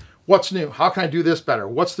 right? What's new? How can I do this better?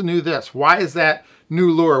 What's the new this? Why is that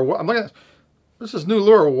new lure? I'm looking at this is new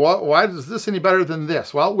lure. Why is this any better than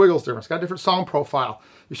this? Well, it wiggles different. It's got a different sound profile.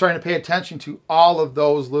 You're starting to pay attention to all of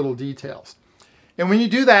those little details. And when you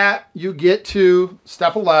do that, you get to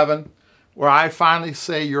step 11, where I finally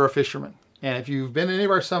say you're a fisherman. And if you've been in any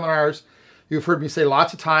of our seminars, you've heard me say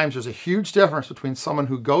lots of times there's a huge difference between someone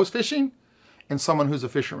who goes fishing and someone who's a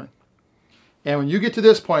fisherman. And when you get to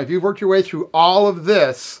this point, if you've worked your way through all of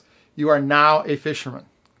this, you are now a fisherman,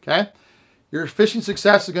 okay? Your fishing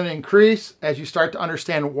success is going to increase as you start to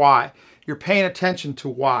understand why. You're paying attention to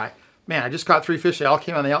why. Man, I just caught 3 fish. They all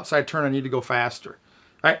came on the outside turn. I need to go faster.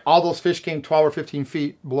 Right? All those fish came 12 or 15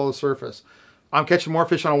 feet below the surface. I'm catching more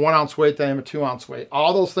fish on a 1 ounce weight than I am a 2 ounce weight.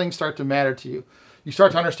 All those things start to matter to you. You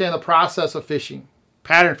start to understand the process of fishing,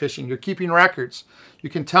 pattern fishing. You're keeping records. You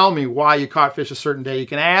can tell me why you caught fish a certain day. You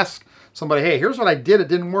can ask somebody, hey, here's what I did. It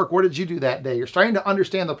didn't work. What did you do that day? You're starting to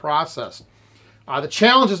understand the process. The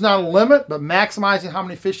challenge is not a limit, but maximizing how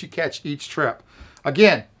many fish you catch each trip.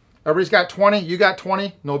 Again, everybody's got 20. You got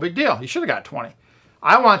 20. No big deal. You should have got 20.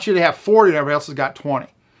 I want you to have 40 and everybody else has got 20.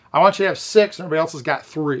 I want you to have 6 and everybody else has got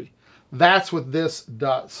 3. That's what this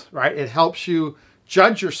does, right? It helps you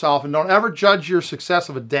judge yourself, and don't ever judge your success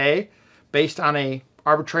of a day based on a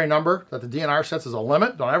arbitrary number that the DNR sets as a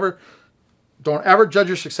limit. Don't ever judge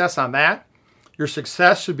your success on that. Your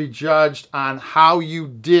success should be judged on how you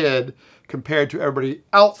did compared to everybody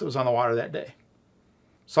else that was on the water that day.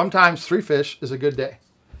 Sometimes 3 fish is a good day.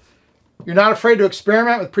 You're not afraid to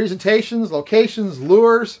experiment with presentations, locations,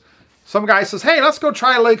 lures. Some guy says, hey, let's go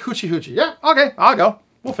try Lake Hoochie Hoochie. Yeah, okay, I'll go.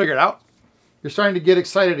 We'll figure it out. You're starting to get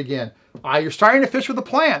excited again. You're starting to fish with a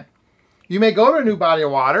plan. You may go to a new body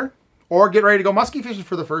of water or get ready to go musky fishing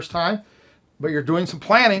for the first time, but you're doing some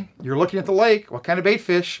planning. You're looking at the lake. What kind of bait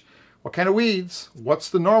fish? What kind of weeds?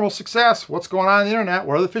 What's the normal success? What's going on the internet?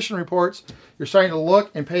 What are the fishing reports? You're starting to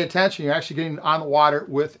look and pay attention. You're actually getting on the water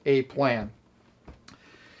with a plan.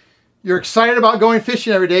 You're excited about going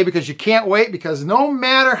fishing every day because you can't wait, because no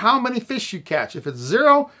matter how many fish you catch, if it's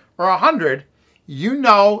 0 or 100, you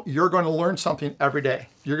know you're going to learn something every day.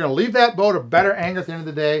 You're going to leave that boat a better angler at the end of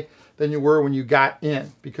the day than you were when you got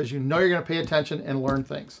in, because you know you're going to pay attention and learn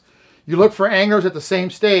things. You look for anglers at the same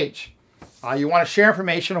stage. You want to share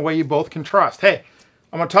information in a way you both can trust. Hey,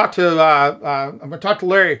 I'm going to talk to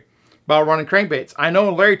Larry about running crankbaits. I know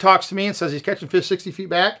when Larry talks to me and says he's catching fish 60 feet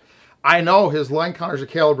back, I know his line counters are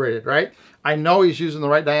calibrated, right? I know he's using the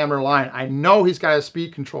right diameter line. I know he's got his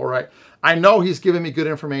speed control right. I know he's giving me good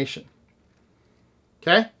information.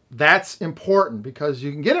 Okay? That's important, because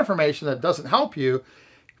you can get information that doesn't help you.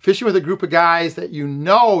 Fishing with a group of guys that you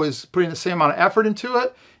know is putting the same amount of effort into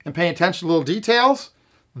it and paying attention to little details,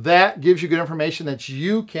 that gives you good information that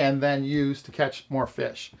you can then use to catch more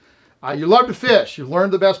fish. You love to fish. You've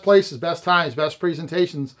learned the best places, best times, best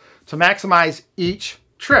presentations to maximize each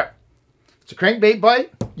trip. If it's a crankbait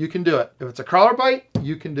bite, you can do it. If it's a crawler bite,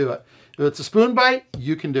 you can do it. If it's a spoon bite,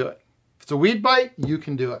 you can do it. If it's a weed bite, you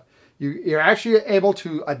can do it. You're actually able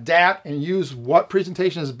to adapt and use what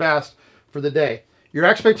presentation is best for the day. Your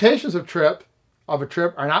expectations of a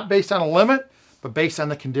trip are not based on a limit, but based on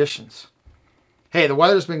the conditions. Hey, the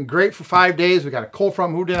weather's been great for 5 days. We got a cold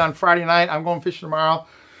front moved in on Friday night. I'm going fishing tomorrow.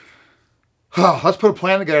 Let's put a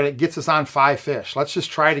plan together that gets us on 5 fish. Let's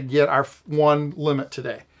just try to get our 1 limit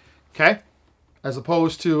today. Okay? As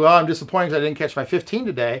opposed to, I'm disappointed because I didn't catch my 15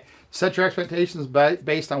 today. Set your expectations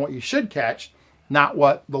based on what you should catch, not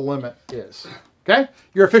what the limit is. Okay?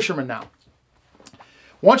 You're a fisherman now.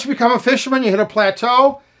 Once you become a fisherman, you hit a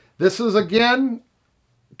plateau. This is, again,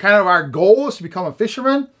 kind of our goal is to become a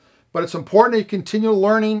fisherman, but it's important that you continue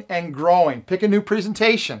learning and growing. Pick a new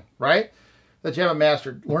presentation, right, that you haven't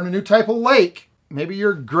mastered. Learn a new type of lake. Maybe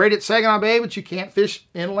you're great at Saginaw Bay, but you can't fish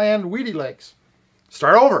inland weedy lakes.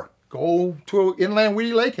 Start over. Go to an inland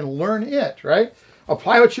weedy lake and learn it, right?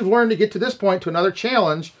 Apply what you've learned to get to this point to another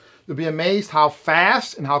challenge. You'll be amazed how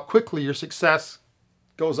fast and how quickly your success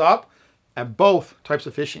goes up at both types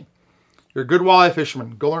of fishing. You're a good walleye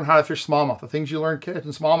fisherman. Go learn how to fish smallmouth. The things you learn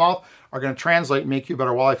catching smallmouth are going to translate and make you a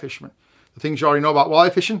better walleye fisherman. The things you already know about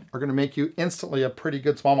walleye fishing are going to make you instantly a pretty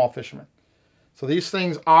good smallmouth fisherman. So these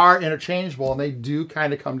things are interchangeable, and they do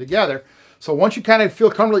kind of come together. So once you kind of feel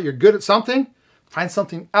comfortable that you're good at something, find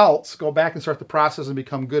something else, go back and start the process and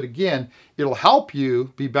become good again. It'll help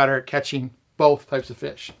you be better at catching both types of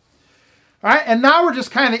fish. All right, and now we're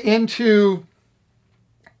just kind of into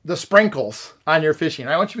the sprinkles on your fishing.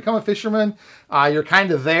 Right? Once you become a fisherman, you're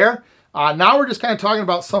kind of there. Now we're just kind of talking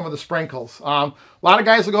about some of the sprinkles. A lot of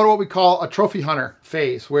guys will go to what we call a trophy hunter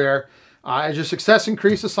phase, where as your success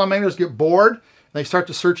increases, some anglers get bored and they start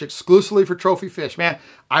to search exclusively for trophy fish. Man,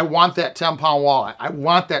 I want that 10-pound walleye. I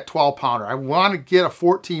want that 12-pounder. I want to get a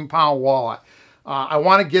 14-pound walleye. I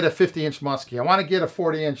want to get a 50-inch muskie. I want to get a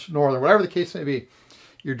 40-inch northern, whatever the case may be.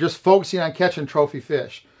 You're just focusing on catching trophy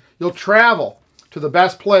fish. You'll travel to the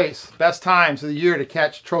best place, best times of the year to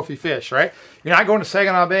catch trophy fish, right? You're not going to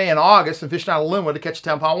Saginaw Bay in August and fishing on a limit to catch a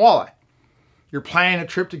 10-pound walleye. You're planning a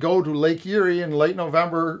trip to go to Lake Erie in late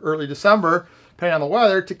November, early December, depending on the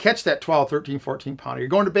weather, to catch that 12, 13, 14-pounder. You're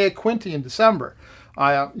going to Bay of Quinte in December.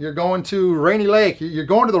 You're going to Rainy Lake. You're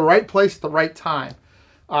going to the right place at the right time.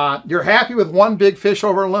 You're happy with 1 big fish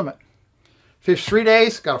over a limit. Fish 3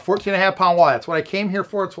 days, got a 14.5-pound walleye. That's what I came here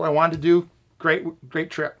for. It's what I wanted to do. Great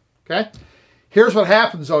trip, okay? Here's what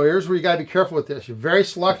happens, though. Here's where you got to be careful with this. You're very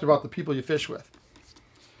selective about the people you fish with.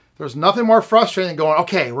 There's nothing more frustrating than going,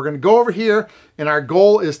 okay, we're going to go over here, and our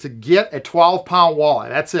goal is to get a 12-pound walleye.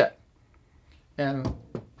 That's it. And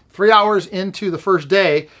 3 hours into the first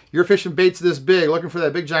day, you're fishing baits this big, looking for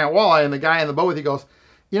that big giant walleye, and the guy in the boat with you goes,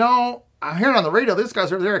 you know, I'm hearing on the radio, these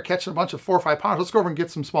guys over there are catching a bunch of 4 or 5 pounders. Let's go over and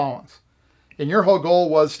get some small ones. And your whole goal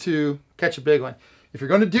was to catch a big one. If you're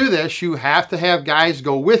going to do this, you have to have guys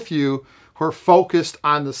go with you who are focused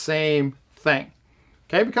on the same thing.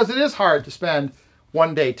 Okay? Because it is hard to spend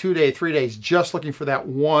 1 day, 2 days, 3 days just looking for that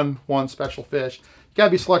one special fish. You got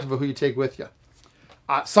to be selective of who you take with you.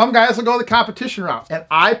 Some guys will go the competition route. And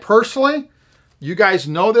I personally, you guys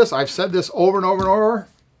know this, I've said this over and over and over,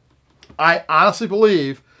 I honestly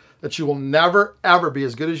believe that you will never, ever be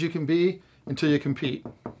as good as you can be until you compete.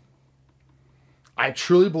 I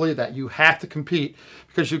truly believe that. You have to compete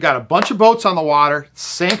because you've got a bunch of boats on the water,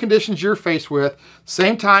 same conditions you're faced with,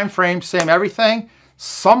 same time frame, same everything.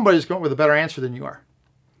 Somebody's going with a better answer than you are.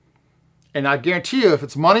 And I guarantee you, if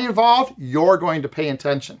it's money involved, you're going to pay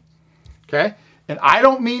attention. Okay? And I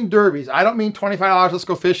don't mean derbies. I don't mean $25, let's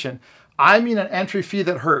go fishing. I mean an entry fee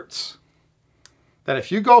that hurts. That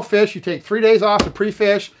if you go fish, you take 3 days off to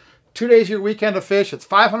pre-fish, 2 days of your weekend to fish, it's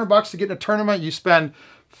 $500 to get in a tournament, you spend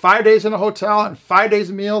 5 days in a hotel and 5 days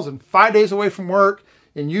of meals and 5 days away from work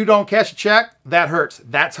and you don't cash a check, that hurts.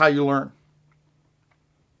 That's how you learn.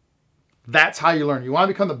 That's how you learn. You want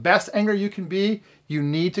to become the best angler you can be, you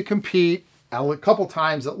need to compete a couple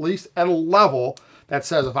times at least at a level that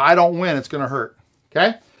says if I don't win, it's going to hurt.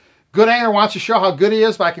 Okay? Good angler wants to show how good he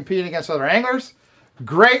is by competing against other anglers.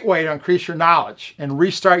 Great way to increase your knowledge and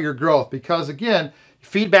restart your growth because, again,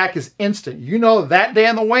 feedback is instant. You know that day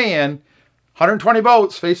on the weigh-in, 120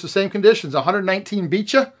 boats face the same conditions. 119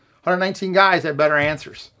 beat you. 119 guys had better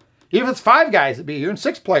answers. Even if it's 5 guys that beat you in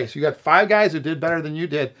 6th place, you got 5 guys who did better than you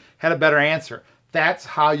did, had a better answer. That's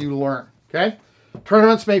how you learn, okay?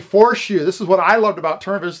 Tournaments may force you. This is what I loved about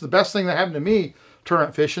tournaments. The best thing that happened to me,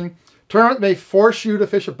 tournament fishing. Tournament may force you to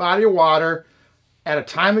fish a body of water at a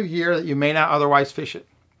time of year that you may not otherwise fish it.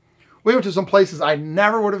 We went to some places I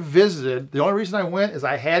never would have visited. The only reason I went is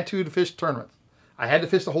I had to fish tournaments. I had to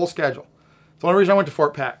fish the whole schedule. The only reason I went to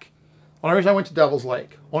Fort Peck. The only reason I went to Devil's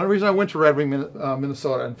Lake. The only reason I went to Red Wing,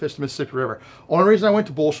 Minnesota and fished the Mississippi River. The only reason I went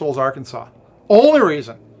to Bull Shoals, Arkansas. Only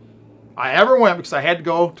reason I ever went because I had to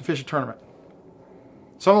go to fish a tournament.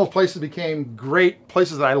 Some of those places became great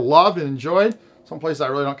places that I loved and enjoyed. Some places I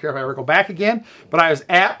really don't care if I ever go back again. But I was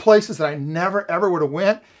at places that I never ever would have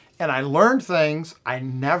went. And I learned things I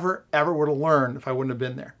never ever would have learned if I wouldn't have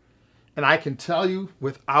been there. And I can tell you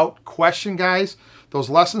without question, guys, those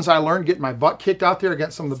lessons I learned getting my butt kicked out there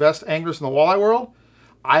against some of the best anglers in the walleye world,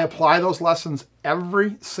 I apply those lessons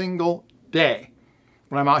every single day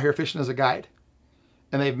when I'm out here fishing as a guide.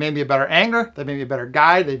 And they've made me a better angler, they've made me a better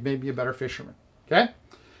guide, they've made me a better fisherman, okay?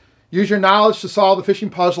 Use your knowledge to solve the fishing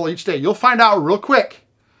puzzle each day. You'll find out real quick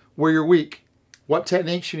where you're weak, what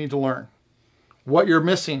techniques you need to learn, what you're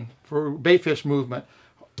missing for bait fish movement,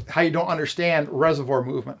 how you don't understand reservoir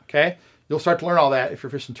movement, okay? You'll start to learn all that if you're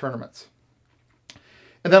fishing tournaments.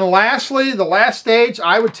 And then lastly, the last stage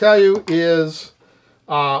I would tell you is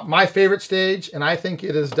my favorite stage, and I think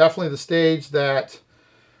it is definitely the stage that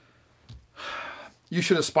you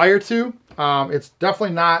should aspire to. It's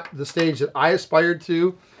definitely not the stage that I aspired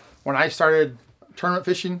to when I started tournament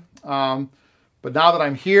fishing. But now that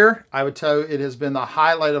I'm here, I would tell you it has been the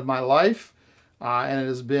highlight of my life. And it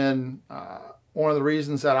has been one of the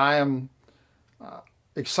reasons that I am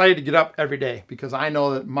excited to get up every day because I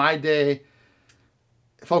know that my day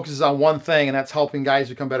focuses on one thing, and that's helping guys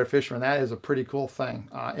become better fishermen. That is a pretty cool thing.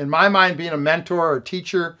 In my mind, being a mentor or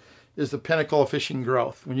teacher is the pinnacle of fishing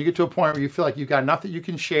growth. When you get to a point where you feel like you've got enough that you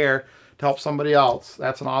can share to help somebody else,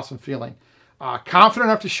 that's an awesome feeling. Confident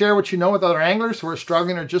enough to share what you know with other anglers who are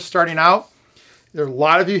struggling or just starting out. There are a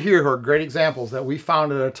lot of you here who are great examples that we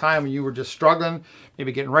found at a time when you were just struggling,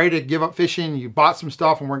 maybe getting ready to give up fishing. You bought some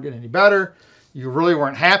stuff and weren't getting any better. You really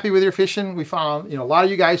weren't happy with your fishing. We found, a lot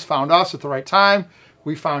of you guys found us at the right time.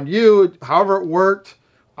 We found you, however it worked,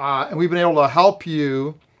 and we've been able to help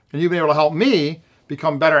you, and you've been able to help me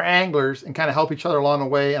become better anglers and kind of help each other along the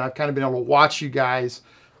way. And I've kind of been able to watch you guys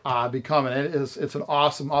become, and it's an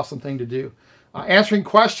awesome, awesome thing to do. Answering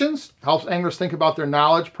questions helps anglers think about their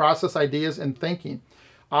knowledge, process ideas, and thinking.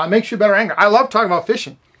 Makes you a better angler. I love talking about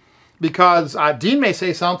fishing because Dean may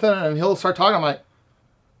say something and he'll start talking. I'm like,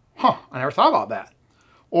 huh, I never thought about that.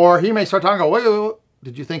 Or he may start talking, go, wait,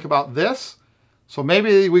 did you think about this? So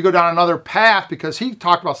maybe we go down another path because he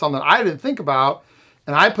talked about something I didn't think about,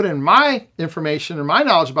 and I put in my information and my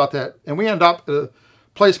knowledge about that, and we end up at a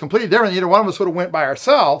place completely different. Either one of us would have went by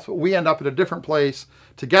ourselves, but we end up at a different place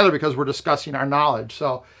together because we're discussing our knowledge.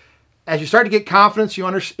 So as you start to get confidence, you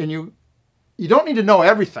understand, you don't need to know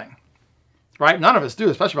everything, right? None of us do,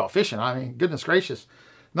 especially about fishing. I mean, goodness gracious,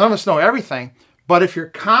 none of us know everything. But if you're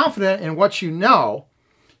confident in what you know,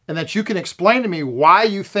 and that you can explain to me why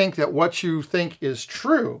you think that what you think is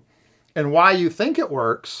true and why you think it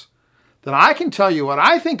works, then I can tell you what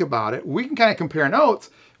I think about it. We can kind of compare notes.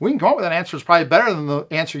 We can come up with an answer that's probably better than the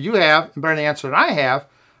answer you have and better than the answer that I have.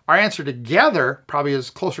 Our answer together probably is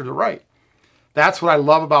closer to right. That's what I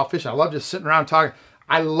love about fishing. I love just sitting around talking.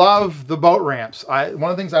 I love the boat ramps. One of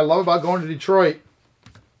the things I love about going to Detroit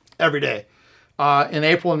every day in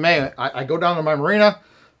April and May, I go down to my marina.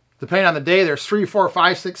 Depending on the day, there's 3, 4,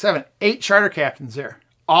 5, 6, 7, 8 charter captains there,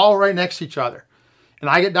 all right next to each other. And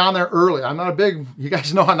I get down there early. You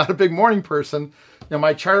guys know I'm not a big morning person.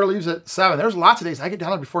 My charter leaves at 7. There's lots of days I get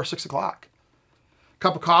down there before 6 o'clock.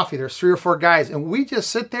 Cup of coffee, there's 3 or 4 guys, and we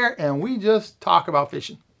just sit there and we just talk about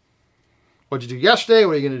fishing. What'd you do yesterday?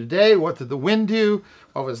 What are you going to do today? What did the wind do?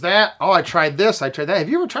 What was that? Oh, I tried this, I tried that. Have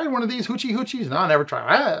you ever tried one of these hoochies? No, I never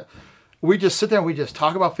tried. We just sit there and we just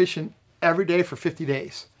talk about fishing every day for 50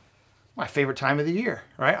 days. My favorite time of the year,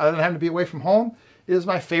 right? Other than having to be away from home, it is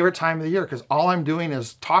my favorite time of the year because all I'm doing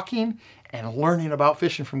is talking and learning about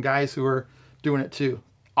fishing from guys who are doing it too.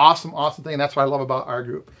 Awesome, awesome thing. That's what I love about our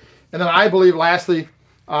group. And then I believe, lastly,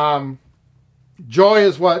 joy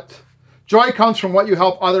comes from what you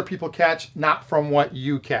help other people catch, not from what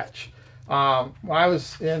you catch. When I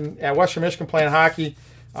was at Western Michigan playing hockey,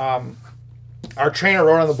 our trainer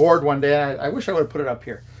wrote on the board one day, and I wish I would have put it up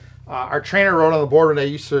here. Our trainer wrote on the board one day.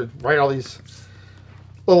 He used to write all these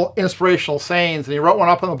little inspirational sayings, and he wrote one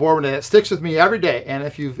up on the board one day that sticks with me every day. And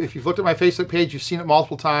if you've looked at my Facebook page, you've seen it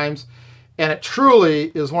multiple times. And it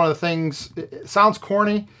truly is one of the things, it sounds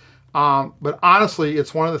corny, but honestly,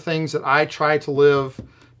 it's one of the things that I try to live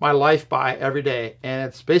my life by every day. And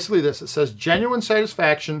it's basically this. It says, genuine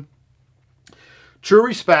satisfaction, true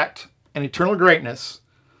respect, and eternal greatness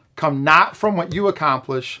come not from what you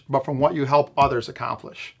accomplish, but from what you help others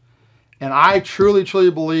accomplish. And I truly,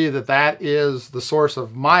 truly believe that that is the source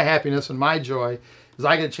of my happiness and my joy, is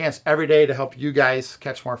I get a chance every day to help you guys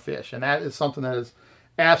catch more fish. And that is something that is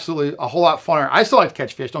absolutely a whole lot funner. I still like to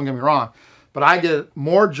catch fish, don't get me wrong, but I get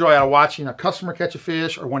more joy out of watching a customer catch a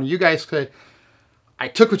fish, or one of you guys say, I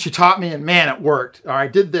took what you taught me and man, it worked. Or I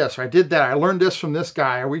did this, or I did that. I learned this from this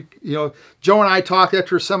guy. Or Joe and I talked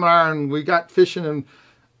after a seminar and we got fishing, and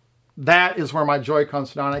that is where my joy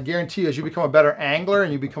comes from. And I guarantee you, as you become a better angler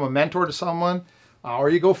and you become a mentor to someone, or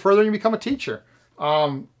you go further and you become a teacher,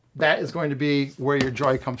 that is going to be where your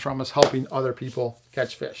joy comes from, is helping other people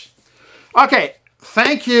catch fish. Okay,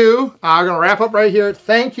 thank you. I'm going to wrap up right here.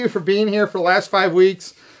 Thank you for being here for the last 5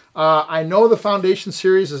 weeks. I know the Foundation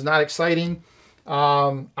series is not exciting.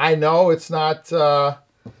 I know it's not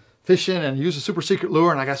fishing and use a super secret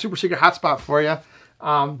lure, and I got a super secret hotspot for you.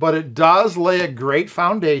 But it does lay a great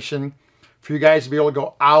foundation for you guys to be able to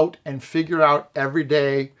go out and figure out every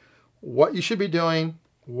day what you should be doing,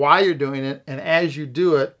 why you're doing it, and as you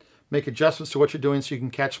do it, make adjustments to what you're doing so you can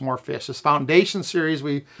catch more fish. This Foundation series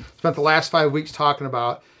we spent the last 5 weeks talking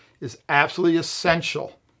about is absolutely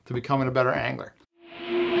essential to becoming a better angler.